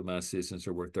myself with my assistants,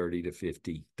 are worth $30,000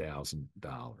 to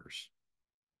 $50,000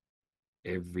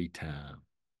 every time.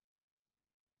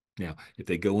 Now, if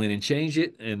they go in and change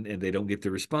it and they don't get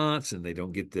the response and they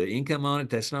don't get the income on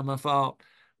it, that's not my fault.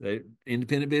 They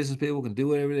independent business people can do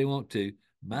whatever they want to.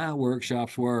 My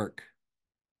workshops work.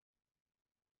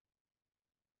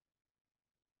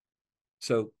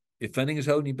 So if funding is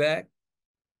holding you back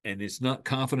and it's not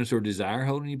confidence or desire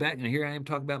holding you back, and here I am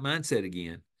talking about mindset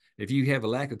again. If you have a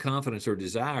lack of confidence or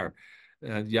desire,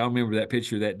 y'all remember that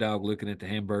picture of that dog looking at the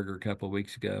hamburger a couple of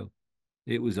weeks ago?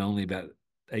 It was only about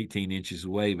 18 inches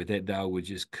away, but that dog would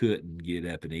just couldn't get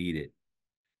up and eat it.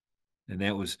 And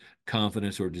that was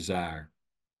confidence or desire.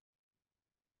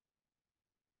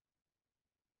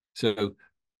 So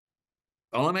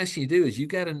all I'm asking you to do is you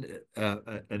got an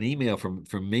email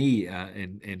from me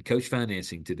and Coach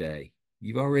Financing today.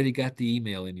 You've already got the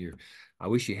email in your. I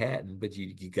wish you hadn't, but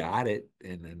you got it,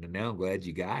 and now I'm glad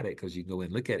you got it because you can go in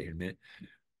and look at it here in a minute.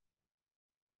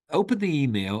 Open the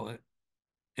email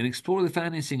and explore the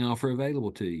financing offer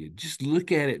available to you. Just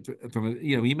look at it from,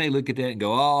 you may look at that and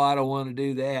go, oh, I don't want to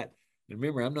do that. And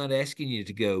remember, I'm not asking you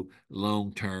to go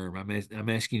long term. I'm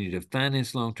asking you to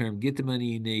finance long term, get the money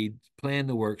you need, plan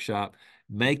the workshop,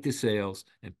 make the sales,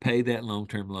 and pay that long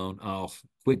term loan off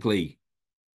quickly.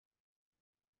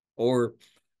 Or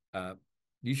uh,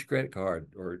 use your credit card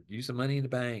or use the money in the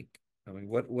bank. I mean,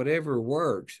 whatever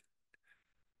works.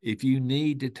 If you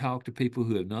need to talk to people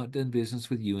who have not done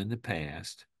business with you in the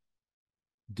past,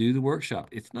 do the workshop.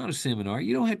 It's not a seminar.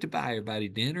 You don't have to buy everybody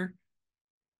dinner.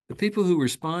 The people who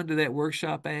respond to that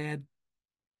workshop ad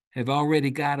have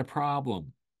already got a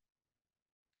problem.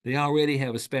 They already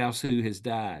have a spouse who has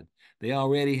died. They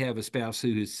already have a spouse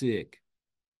who is sick.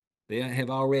 They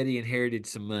have already inherited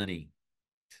some money.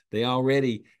 They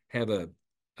already have a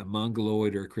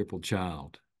mongoloid or a crippled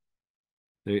child.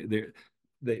 They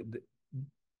they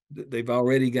they've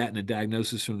already gotten a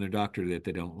diagnosis from their doctor that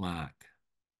they don't like.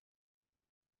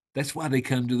 That's why they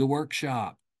come to the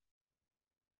workshop.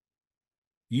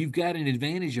 You've got an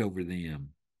advantage over them.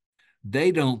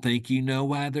 They don't think you know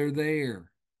why they're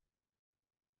there.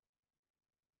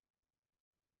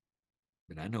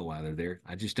 But I know why they're there.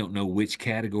 I just don't know which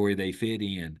category they fit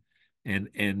in.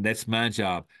 And that's my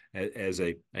job as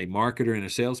a marketer and a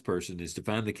salesperson, is to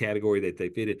find the category that they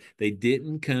fit in. They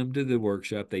didn't come to the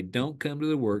workshop. They don't come to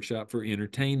the workshop for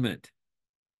entertainment.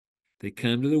 They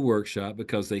come to the workshop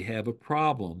because they have a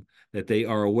problem that they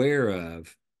are aware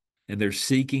of, and they're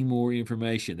seeking more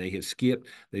information.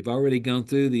 They've already gone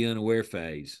through the unaware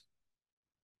phase.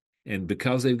 And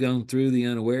because they've gone through the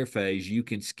unaware phase, you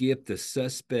can skip the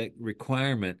suspect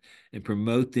requirement and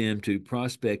promote them to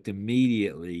prospect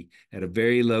immediately at a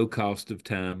very low cost of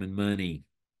time and money,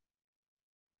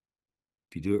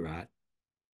 if you do it right.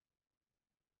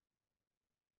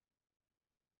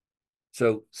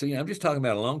 So I'm just talking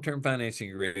about a long-term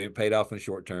financing agreement paid off in the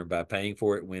short term by paying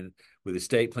for it when with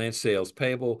estate plan sales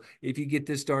payable. If you get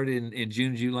this started in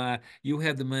June, July, you'll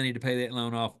have the money to pay that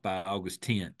loan off by August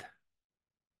 10th.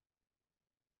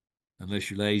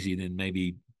 Unless you're lazy, then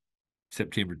maybe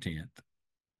September 10th.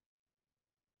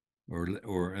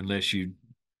 Or unless you're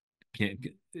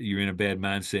in a bad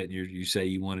mindset and you say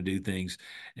you want to do things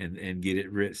and get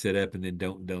it set up, and then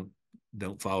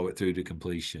don't follow it through to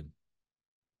completion.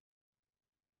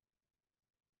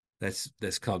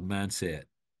 That's called mindset.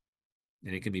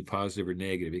 And it can be positive or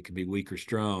negative. It can be weak or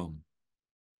strong.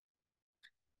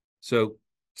 So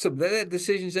that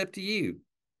decision's up to you.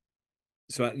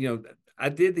 So I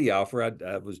did the offer.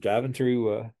 I was driving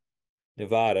through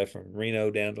Nevada from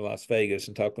Reno down to Las Vegas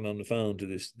and talking on the phone to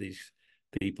these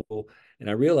people, and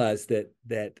I realized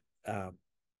that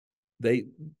they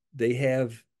they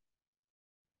have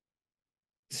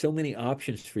so many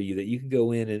options for you that you can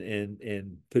go in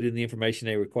and put in the information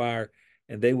they require,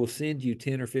 and they will send you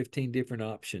 10 or 15 different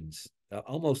options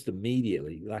almost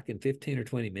immediately, like in 15 or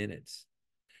 20 minutes,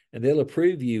 and they'll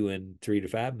approve you in 3 to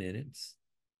 5 minutes.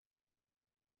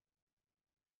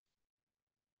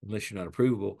 Unless you're not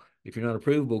approvable. If you're not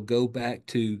approvable, go back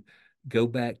to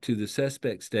the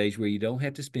suspect stage where you don't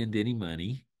have to spend any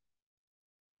money,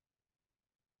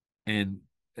 and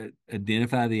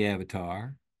identify the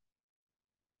avatar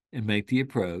and make the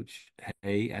approach.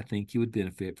 Hey, I think you would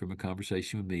benefit from a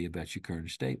conversation with me about your current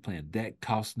estate plan. That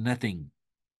costs nothing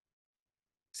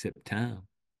except time.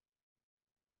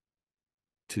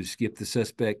 To skip the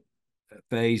suspect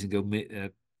phase and go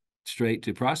straight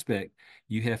to prospect,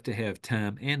 you have to have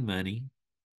time and money.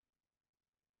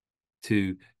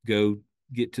 To go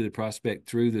get to the prospect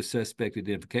through the suspect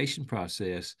identification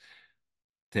process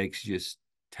takes just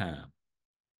time.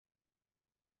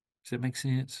 Does that make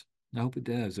sense? I hope it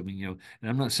does. I mean, and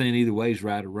I'm not saying either way is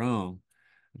right or wrong.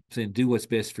 I'm saying do what's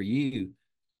best for you.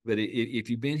 But if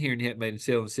you've been here and you haven't made a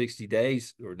sale in 60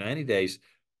 days or 90 days,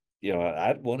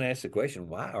 I want to ask the question,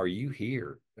 why are you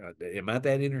here? Am I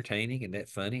that entertaining and that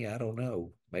funny? I don't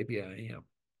know. Maybe I am.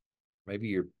 Maybe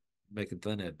you're making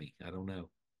fun of me. I don't know.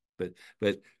 But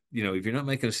if you're not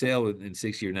making a sale in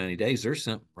 60 or 90 days, there's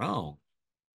something wrong.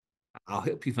 I'll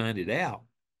help you find it out.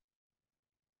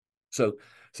 So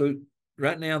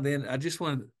right now, then I just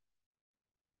want to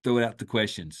throw it out the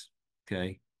questions.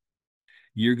 Okay.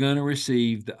 You're going to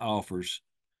receive the offers.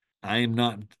 I am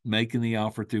not making the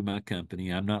offer through my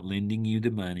company. I'm not lending you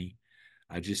the money.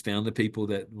 I just found the people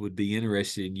that would be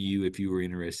interested in you if you were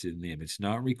interested in them. It's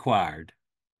not required.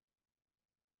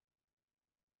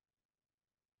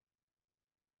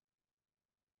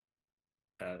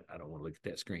 I don't want to look at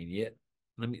that screen yet.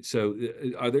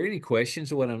 Are there any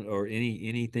questions or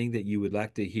anything that you would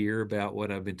like to hear about what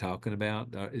I've been talking about?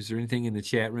 Is there anything in the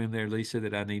chat room there, Lisa,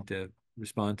 that I need to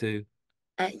respond to?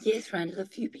 Yes, Randall, a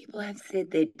few people have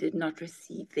said they did not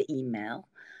receive the email.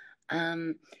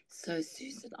 So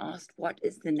Susan asked, what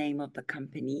is the name of the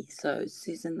company? So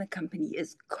Susan, the company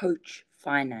is Coach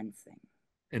Financing.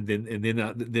 And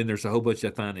then there's a whole bunch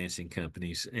of financing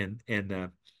companies.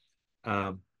 And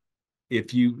um,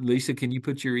 if you, Lisa, can you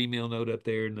put your email note up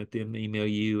there and let them email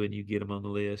you and you get them on the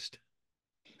list?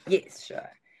 Yes, sure.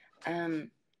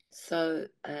 So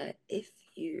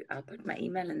I'll put my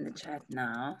email in the chat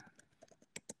now.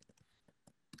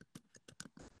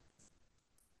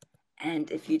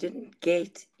 And if you didn't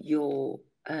get your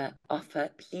offer,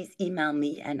 please email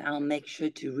me and I'll make sure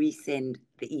to resend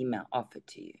the email offer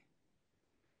to you.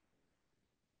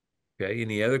 Okay.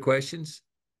 Any other questions?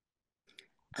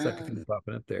 It's like a few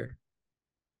popping up there.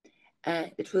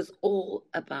 It was all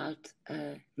about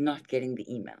not getting the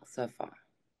email so far.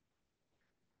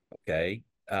 Okay.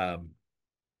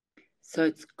 So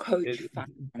it's Coach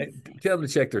Financing. Tell them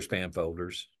to check their spam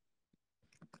folders.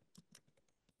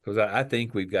 Because I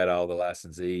think we've got all the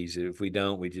licensees. If we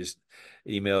don't, we just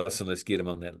email us and let's get them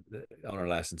on our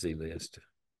licensee list.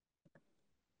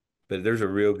 but there's a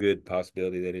real good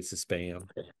possibility that it's a spam.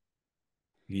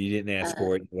 You didn't ask Uh,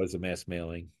 for it. It was a mass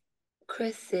mailing.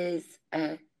 Chris says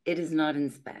it is not in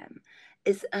spam.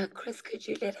 Is Chris, could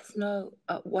you let us know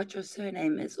what your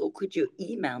surname is, or could you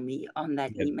email me on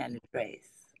that Yeah, email address?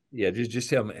 yeah. Just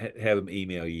have them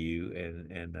email you,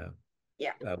 and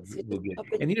Yeah. So we'll just get. pop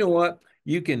it. And you know what?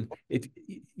 You can, if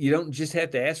you don't just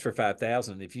have to ask for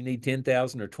 5,000. If you need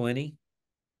 10,000 or 20,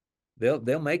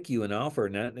 they'll make you an offer.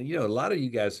 Now, you know, a lot of you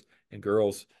guys and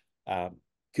girls uh,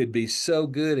 could be so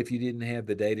good if you didn't have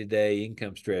the day-to-day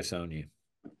income stress on you.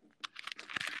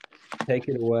 Take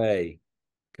it away.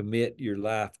 Commit your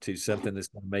life to something that's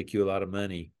going to make you a lot of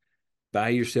money. Buy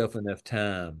yourself enough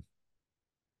time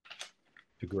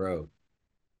to grow.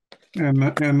 And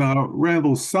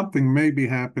Randall, something may be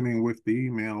happening with the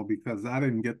email because I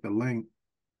didn't get the link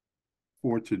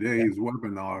for Yeah. today's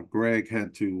webinar. Greg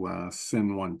had to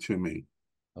send one to me.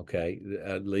 Okay,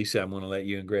 Lisa, I'm going to let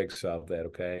you and Greg solve that.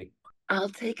 Okay. I'll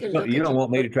take a No, look you at don't your.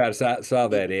 want me to try to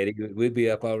solve that, Eddie. We'd be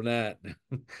up all night.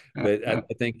 But I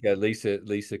think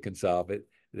Lisa can solve it.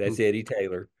 That's Eddie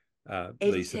Taylor.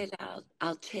 Eddie Lisa. said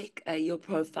I'll check your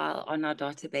profile on our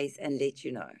database and let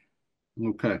you know.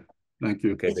 Okay, thank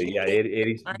you. Okay, Did but you yeah, get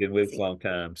Eddie's been with us financing? a long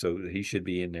time, so he should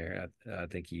be in there. I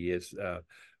think he is.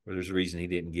 Or there's a reason he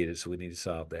didn't get it, so we need to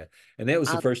solve that. And that was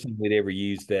the I'll first time we'd ever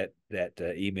used that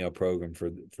email program for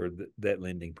that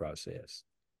lending process.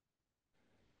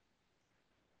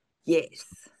 yes.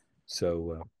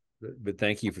 So, but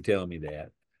thank you for telling me that.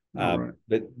 All right.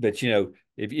 But you know,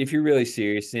 if you're really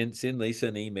serious, send Lisa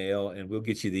an email, and we'll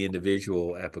get you the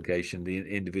individual application, the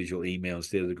individual email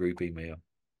instead of the group email.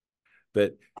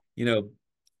 But you know,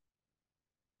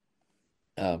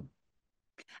 um,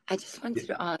 I just wanted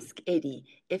to ask Eddie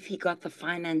if he got the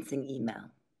financing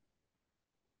email.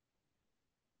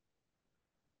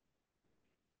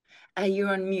 You're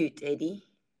on mute, Eddie.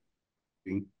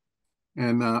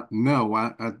 And no,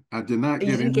 I did not Oh,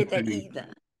 you get didn't get that anything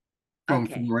either. from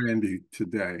Okay. Randy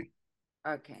today.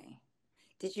 Okay.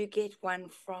 Did you get one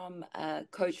from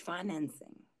Coach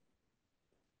Financing?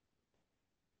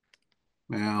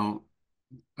 Now,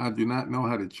 I do not know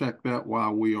how to check that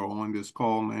while we are on this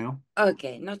call now.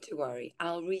 Okay, not to worry.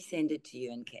 I'll resend it to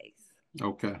you in case.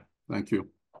 Okay, thank you.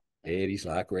 Eddie's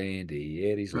like Randy.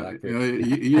 Eddie's like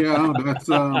Randy. Yeah, that's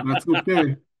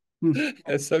okay.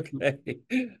 That's okay.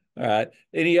 All right.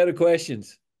 Any other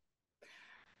questions?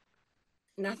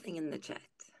 Nothing in the chat.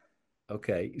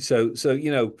 Okay. So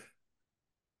you know,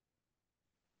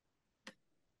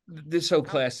 this whole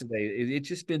class today, it's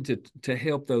just been to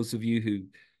help those of you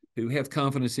who have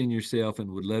confidence in yourself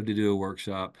and would love to do a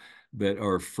workshop, but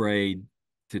are afraid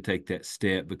to take that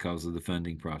step because of the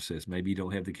funding process. Maybe you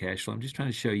don't have the cash flow. I'm just trying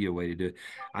to show you a way to do it.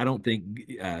 I don't think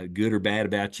good or bad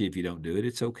about you if you don't do it.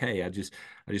 It's okay. I just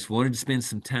wanted to spend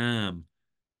some time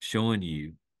showing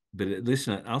you. But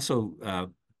listen, I also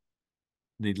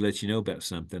need to let you know about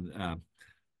something.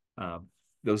 Uh,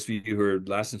 those of you who are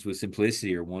licensed with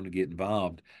Simplicity or want to get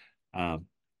involved, um,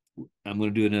 I'm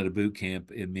going to do another boot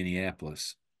camp in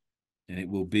Minneapolis, and it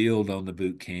will build on the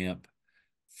boot camp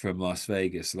from Las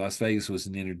Vegas. Las Vegas was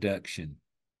an introduction.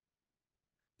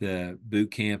 The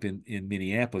boot camp in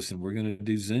Minneapolis, and we're going to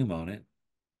do Zoom on it.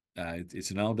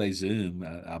 It's an all-day Zoom.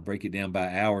 I'll break it down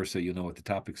by hour so you'll know what the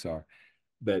topics are.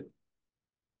 But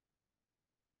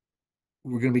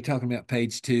we're going to be talking about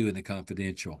page 2 in the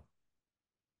confidential.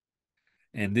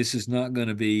 And this is not going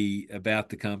to be about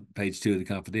the page 2 of the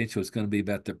confidential. It's going to be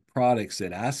about the products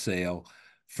that I sell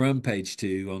from page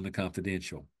 2 on the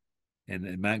confidential.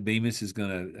 And Mike Bemis is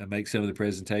going to make some of the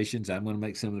presentations. I'm going to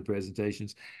make some of the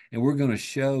presentations. And we're going to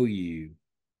show you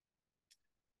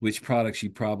which products you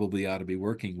probably ought to be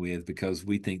working with because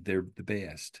we think they're the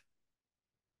best.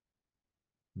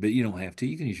 But you don't have to.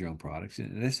 You can use your own products,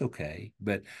 and that's okay.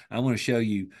 But I want to show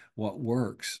you what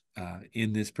works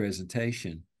in this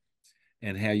presentation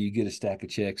and how you get a stack of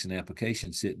checks and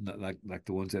applications sitting like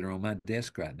the ones that are on my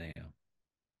desk right now.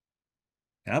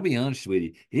 And I'll be honest with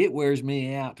you, it wears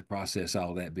me out to process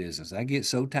all that business. I get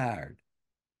so tired.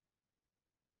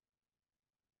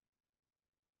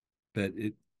 But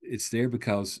it's there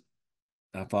because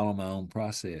I follow my own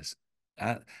process.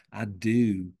 I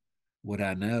do what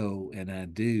I know and I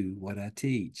do what I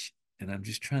teach. And I'm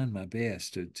just trying my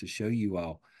best to show you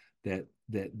all that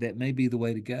may be the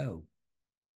way to go.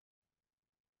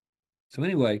 So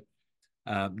anyway,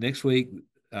 next week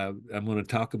I'm going to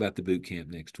talk about the boot camp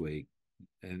next week,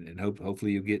 and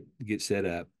hopefully you'll get set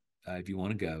up if you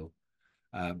want to go.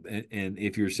 And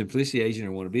if you're a Simplicity agent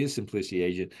or want to be a Simplicity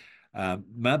agent,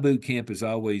 my boot camp is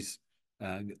always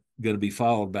going to be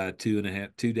followed by 2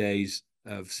 days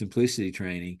of Simplicity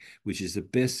training, which is the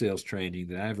best sales training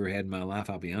that I ever had in my life.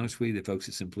 I'll be honest with you, the folks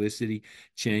at Simplicity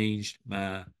changed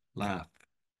my life.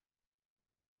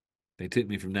 They took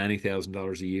me from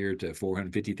 $90,000 a year to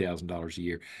 $450,000 a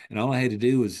year. And all I had to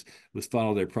do was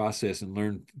follow their process and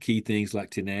learn key things like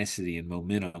tenacity and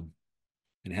momentum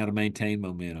and how to maintain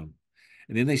momentum.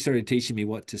 And then they started teaching me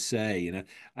what to say. And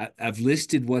I've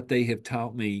listed what they have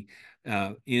taught me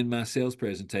in my sales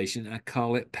presentation. I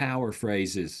call it power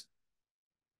phrases.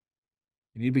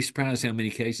 And you'd be surprised how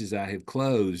many cases I have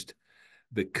closed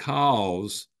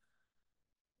because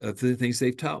of the things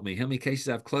they've taught me. How many cases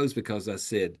I've closed because I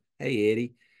said, "Hey,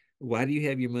 Eddie, why do you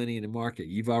have your money in the market?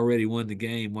 You've already won the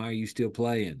game. Why are you still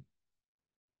playing?"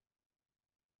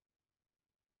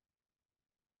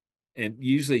 And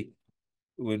usually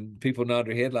when people nod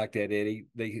their head like that, Eddie,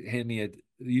 they hand me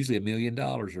usually $1 million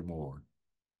or more,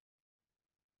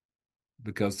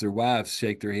 because their wives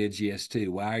shake their heads yes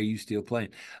too. Why are you still playing?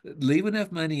 Leave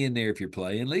enough money in there if you're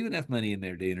playing. Leave enough money in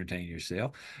there to entertain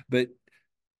yourself. But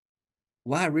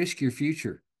why risk your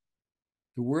future?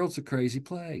 The world's a crazy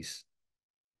place.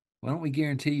 Why don't we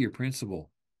guarantee your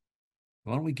principal?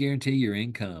 Why don't we guarantee your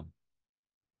income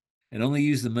and only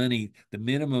use the money, the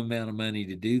minimum amount of money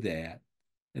to do that?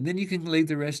 And then you can leave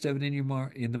the rest of it in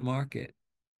in the market.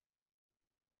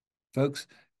 Folks,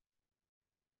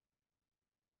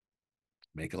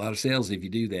 make a lot of sales if you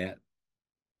do that.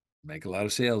 Make a lot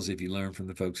of sales if you learn from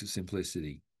the folks at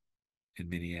Simplicity in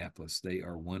Minneapolis. They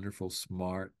are wonderful,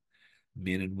 smart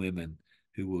men and women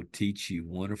who will teach you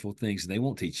wonderful things. And they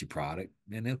won't teach you product,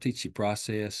 and they'll teach you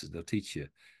process. They'll teach you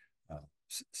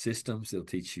systems. They'll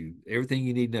teach you everything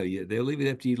you need to know. They'll leave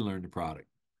it up to you to learn the product.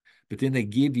 But then they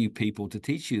give you people to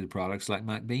teach you the products, like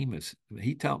Mike Bemis.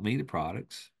 He taught me the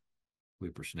products,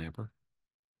 whippersnapper.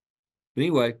 But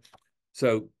anyway,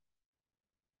 so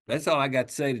that's all I got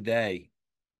to say today.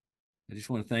 I just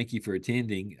want to thank you for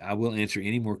attending. I will answer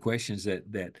any more questions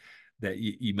that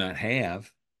you might have.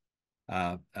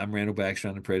 I'm Randall Baxter.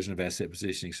 I'm the president of Asset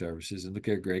Positioning Services. And look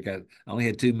here, Greg, I only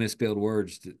had 2 misspelled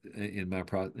words in my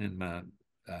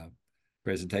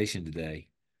presentation today.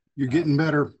 You're getting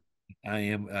better. I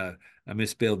am. I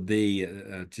misspelled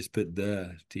the. Just put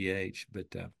the th.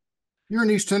 But you're in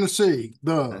East Tennessee.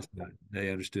 They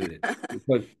understood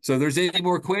it. So, there's any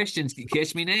more questions?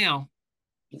 Catch me now.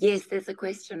 Yes, there's a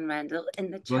question, Randall,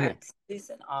 in the chat.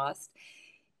 Susan asked,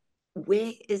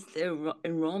 where is the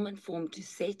enrollment form to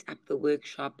set up the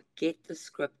workshop, get the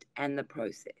script and the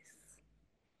process?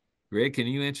 Greg, can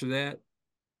you answer that?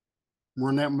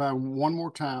 Run that by one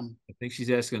more time. I think she's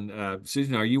asking,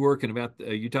 Susan, are you working about,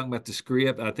 you talking about the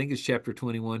script? I think it's chapter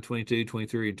 21, 22,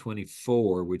 23, and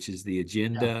 24, which is the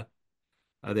agenda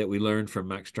that we learned from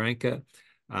Mike Stranka,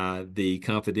 the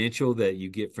confidential that you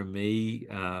get from me,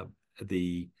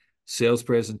 the sales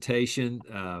presentation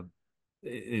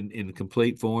in the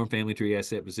complete form, family tree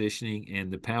asset positioning, and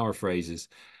the power phrases.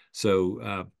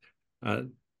 So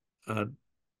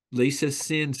Lisa,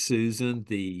 send Susan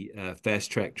the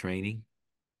fast track training.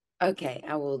 Okay,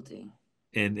 I will do.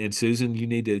 And Susan, you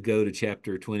need to go to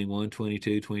chapter 21,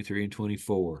 22, 23, and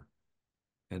 24.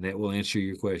 And that will answer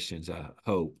your questions, I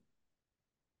hope.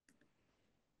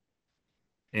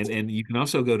 And you can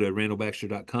also go to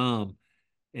randallbaxter.com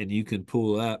and you can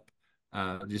pull up,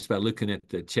 just by looking at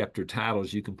the chapter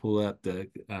titles, you can pull up the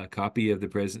copy of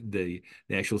the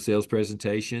actual sales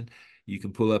presentation. You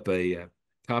can pull up a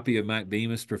copy of Mike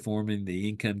Bemis performing the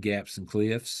income gaps and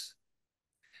cliffs.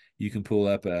 You can pull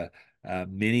up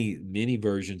many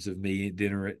versions of me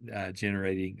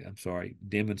demonstrating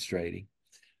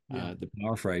the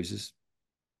power phrases.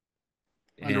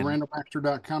 Under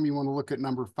randallbaxter.com, you want to look at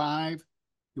number 5.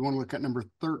 You want to look at number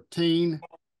 13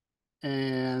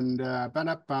 and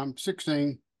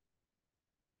 16.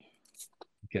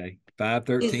 Okay, 5,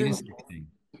 13, and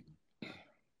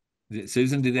 16.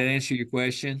 Susan, did that answer your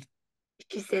question?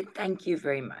 She said, thank you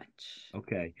very much.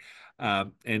 Okay.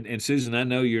 And Susan, I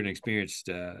know you're an experienced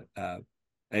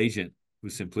agent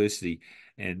with Simplicity,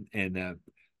 and the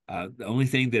only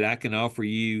thing that I can offer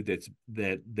you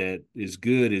that is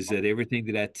good is that everything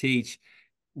that I teach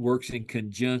works in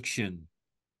conjunction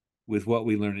with what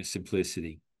we learn at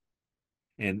Simplicity.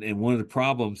 And one of the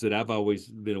problems that I've always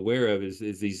been aware of is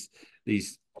these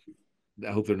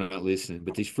I hope they're not listening,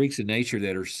 but these freaks of nature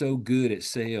that are so good at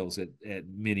sales at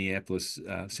Minneapolis,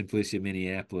 Simplicity of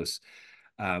Minneapolis,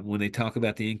 when they talk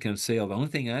about the income sale, the only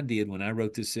thing I did when I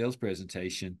wrote this sales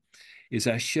presentation is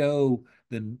I show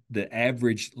the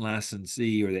average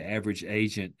licensee or the average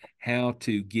agent how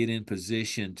to get in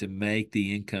position to make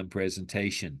the income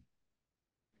presentation,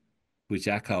 which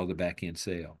I call the back end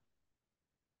sale.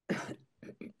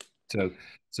 So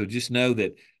just know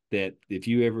that that if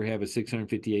you ever have a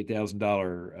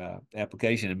 $658,000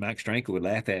 application, and Mike Strankel would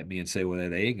laugh at me and say, well,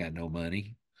 they ain't got no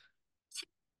money.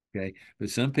 Okay. But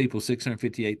some people,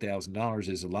 $658,000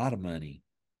 is a lot of money.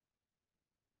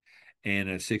 And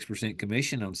a 6%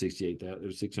 commission on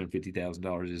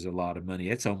 $650,000 is a lot of money.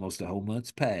 That's almost a whole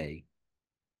month's pay.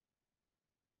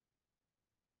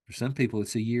 For some people,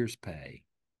 it's a year's pay.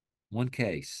 One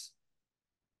case.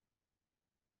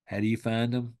 How do you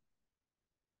find them?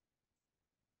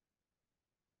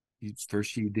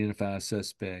 First, you identify a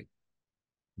suspect.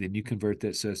 Then you convert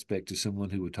that suspect to someone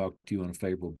who will talk to you on a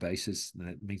favorable basis. And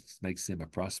that makes them a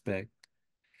prospect.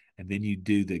 And then you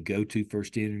do the go-to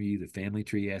first interview, the family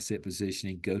tree asset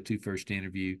positioning, go-to first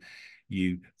interview.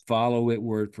 You follow it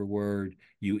word for word.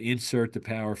 You insert the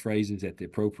power phrases at the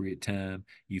appropriate time.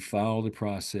 You follow the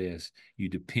process. You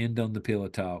depend on the pillow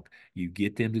talk. You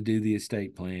get them to do the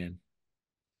estate plan.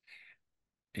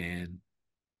 And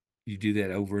you do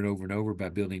that over and over and over by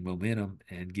building momentum,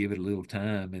 and give it a little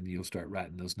time, and you'll start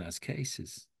writing those nice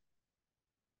cases.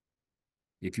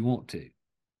 If you want to.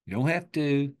 You don't have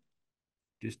to,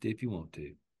 just if you want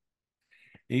to.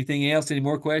 Anything else? Any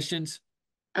more questions?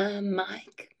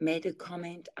 Mike made a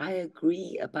comment. I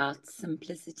agree about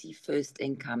Simplicity First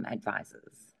Income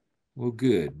Advisors. Well,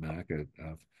 good, Mike.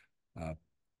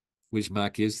 Which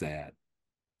Mike is that?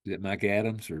 Is that Mike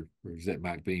Adams or is that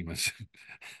Mike Bemis?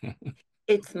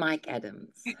 It's Mike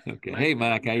Adams. Okay. Hey,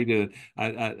 Mike, how you doing?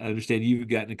 I understand you've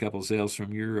gotten a couple of sales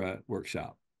from your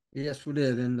workshop. Yes, we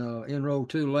did. And enrolled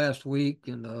 2 last week,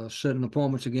 and setting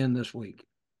appointments again this week.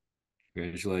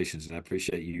 Congratulations, and I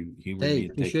appreciate you humoring me. Hey,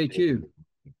 appreciate you.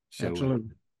 So, Absolutely.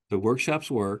 the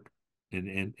workshops work,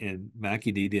 and Mike,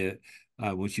 you need to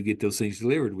once you get those things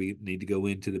delivered, we need to go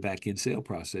into the back end sale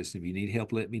process. If you need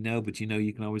help, let me know. But you know,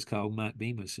 you can always call Mike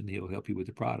Bemis, and he'll help you with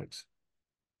the products.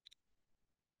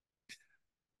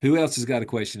 Who else has got a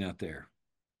question out there?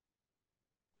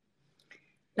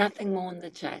 Nothing more in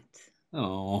the chat.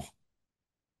 Oh,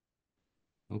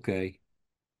 okay.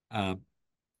 I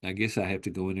guess I have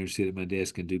to go in there and sit at my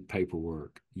desk and do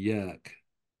paperwork. Yuck.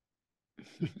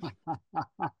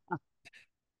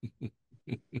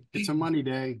 It's a money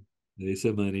day. It's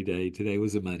a money day. Today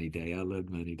was a money day. I love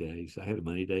money days. I had a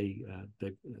money day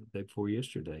day before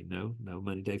yesterday. No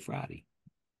money day Friday.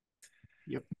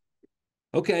 Yep.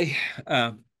 Okay.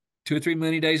 2 or 3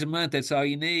 money days a month. That's all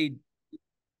you need.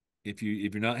 If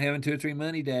you're not having 2 or 3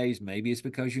 money days, maybe it's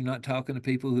because you're not talking to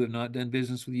people who have not done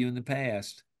business with you in the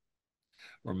past.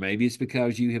 Or maybe it's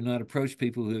because you have not approached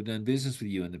people who have done business with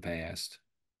you in the past.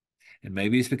 And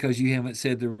maybe it's because you haven't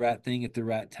said the right thing at the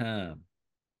right time.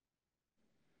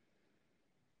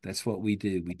 That's what we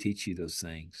do. We teach you those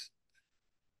things.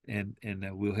 And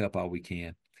we'll help all we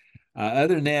can.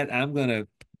 Other than that, I'm going to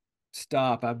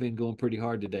stop. I've been going pretty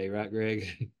hard today, right,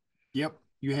 Greg? Yep,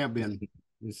 you have been.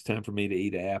 It's time for me to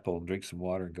eat an apple and drink some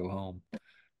water and go home.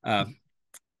 But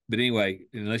anyway,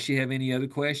 unless you have any other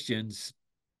questions,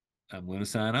 I'm going to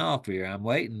sign off here. I'm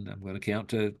waiting. I'm going to count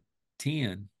to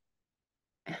 10.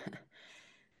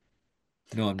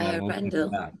 No, I'm not.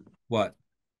 Randall, What?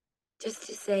 just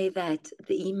to say that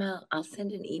I'll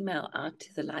send an email out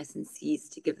to the licensees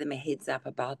to give them a heads up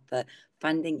about the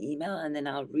funding email, and then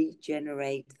I'll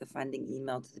regenerate the funding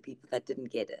email to the people that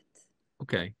didn't get it.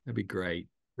 Okay, that'd be great.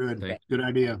 Good. Thank Good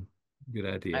idea. Good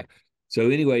idea. So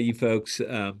anyway, you folks,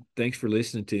 thanks for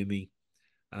listening to me.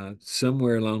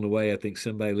 Somewhere along the way, I think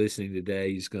somebody listening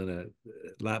today is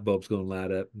light bulb's gonna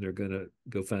light up, and they're gonna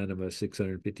go find them a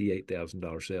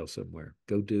 $658,000 sale somewhere.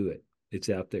 Go do it. It's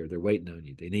out there. They're waiting on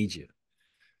you. They need you.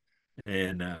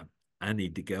 And I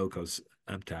need to go because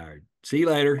I'm tired. See you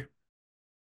later.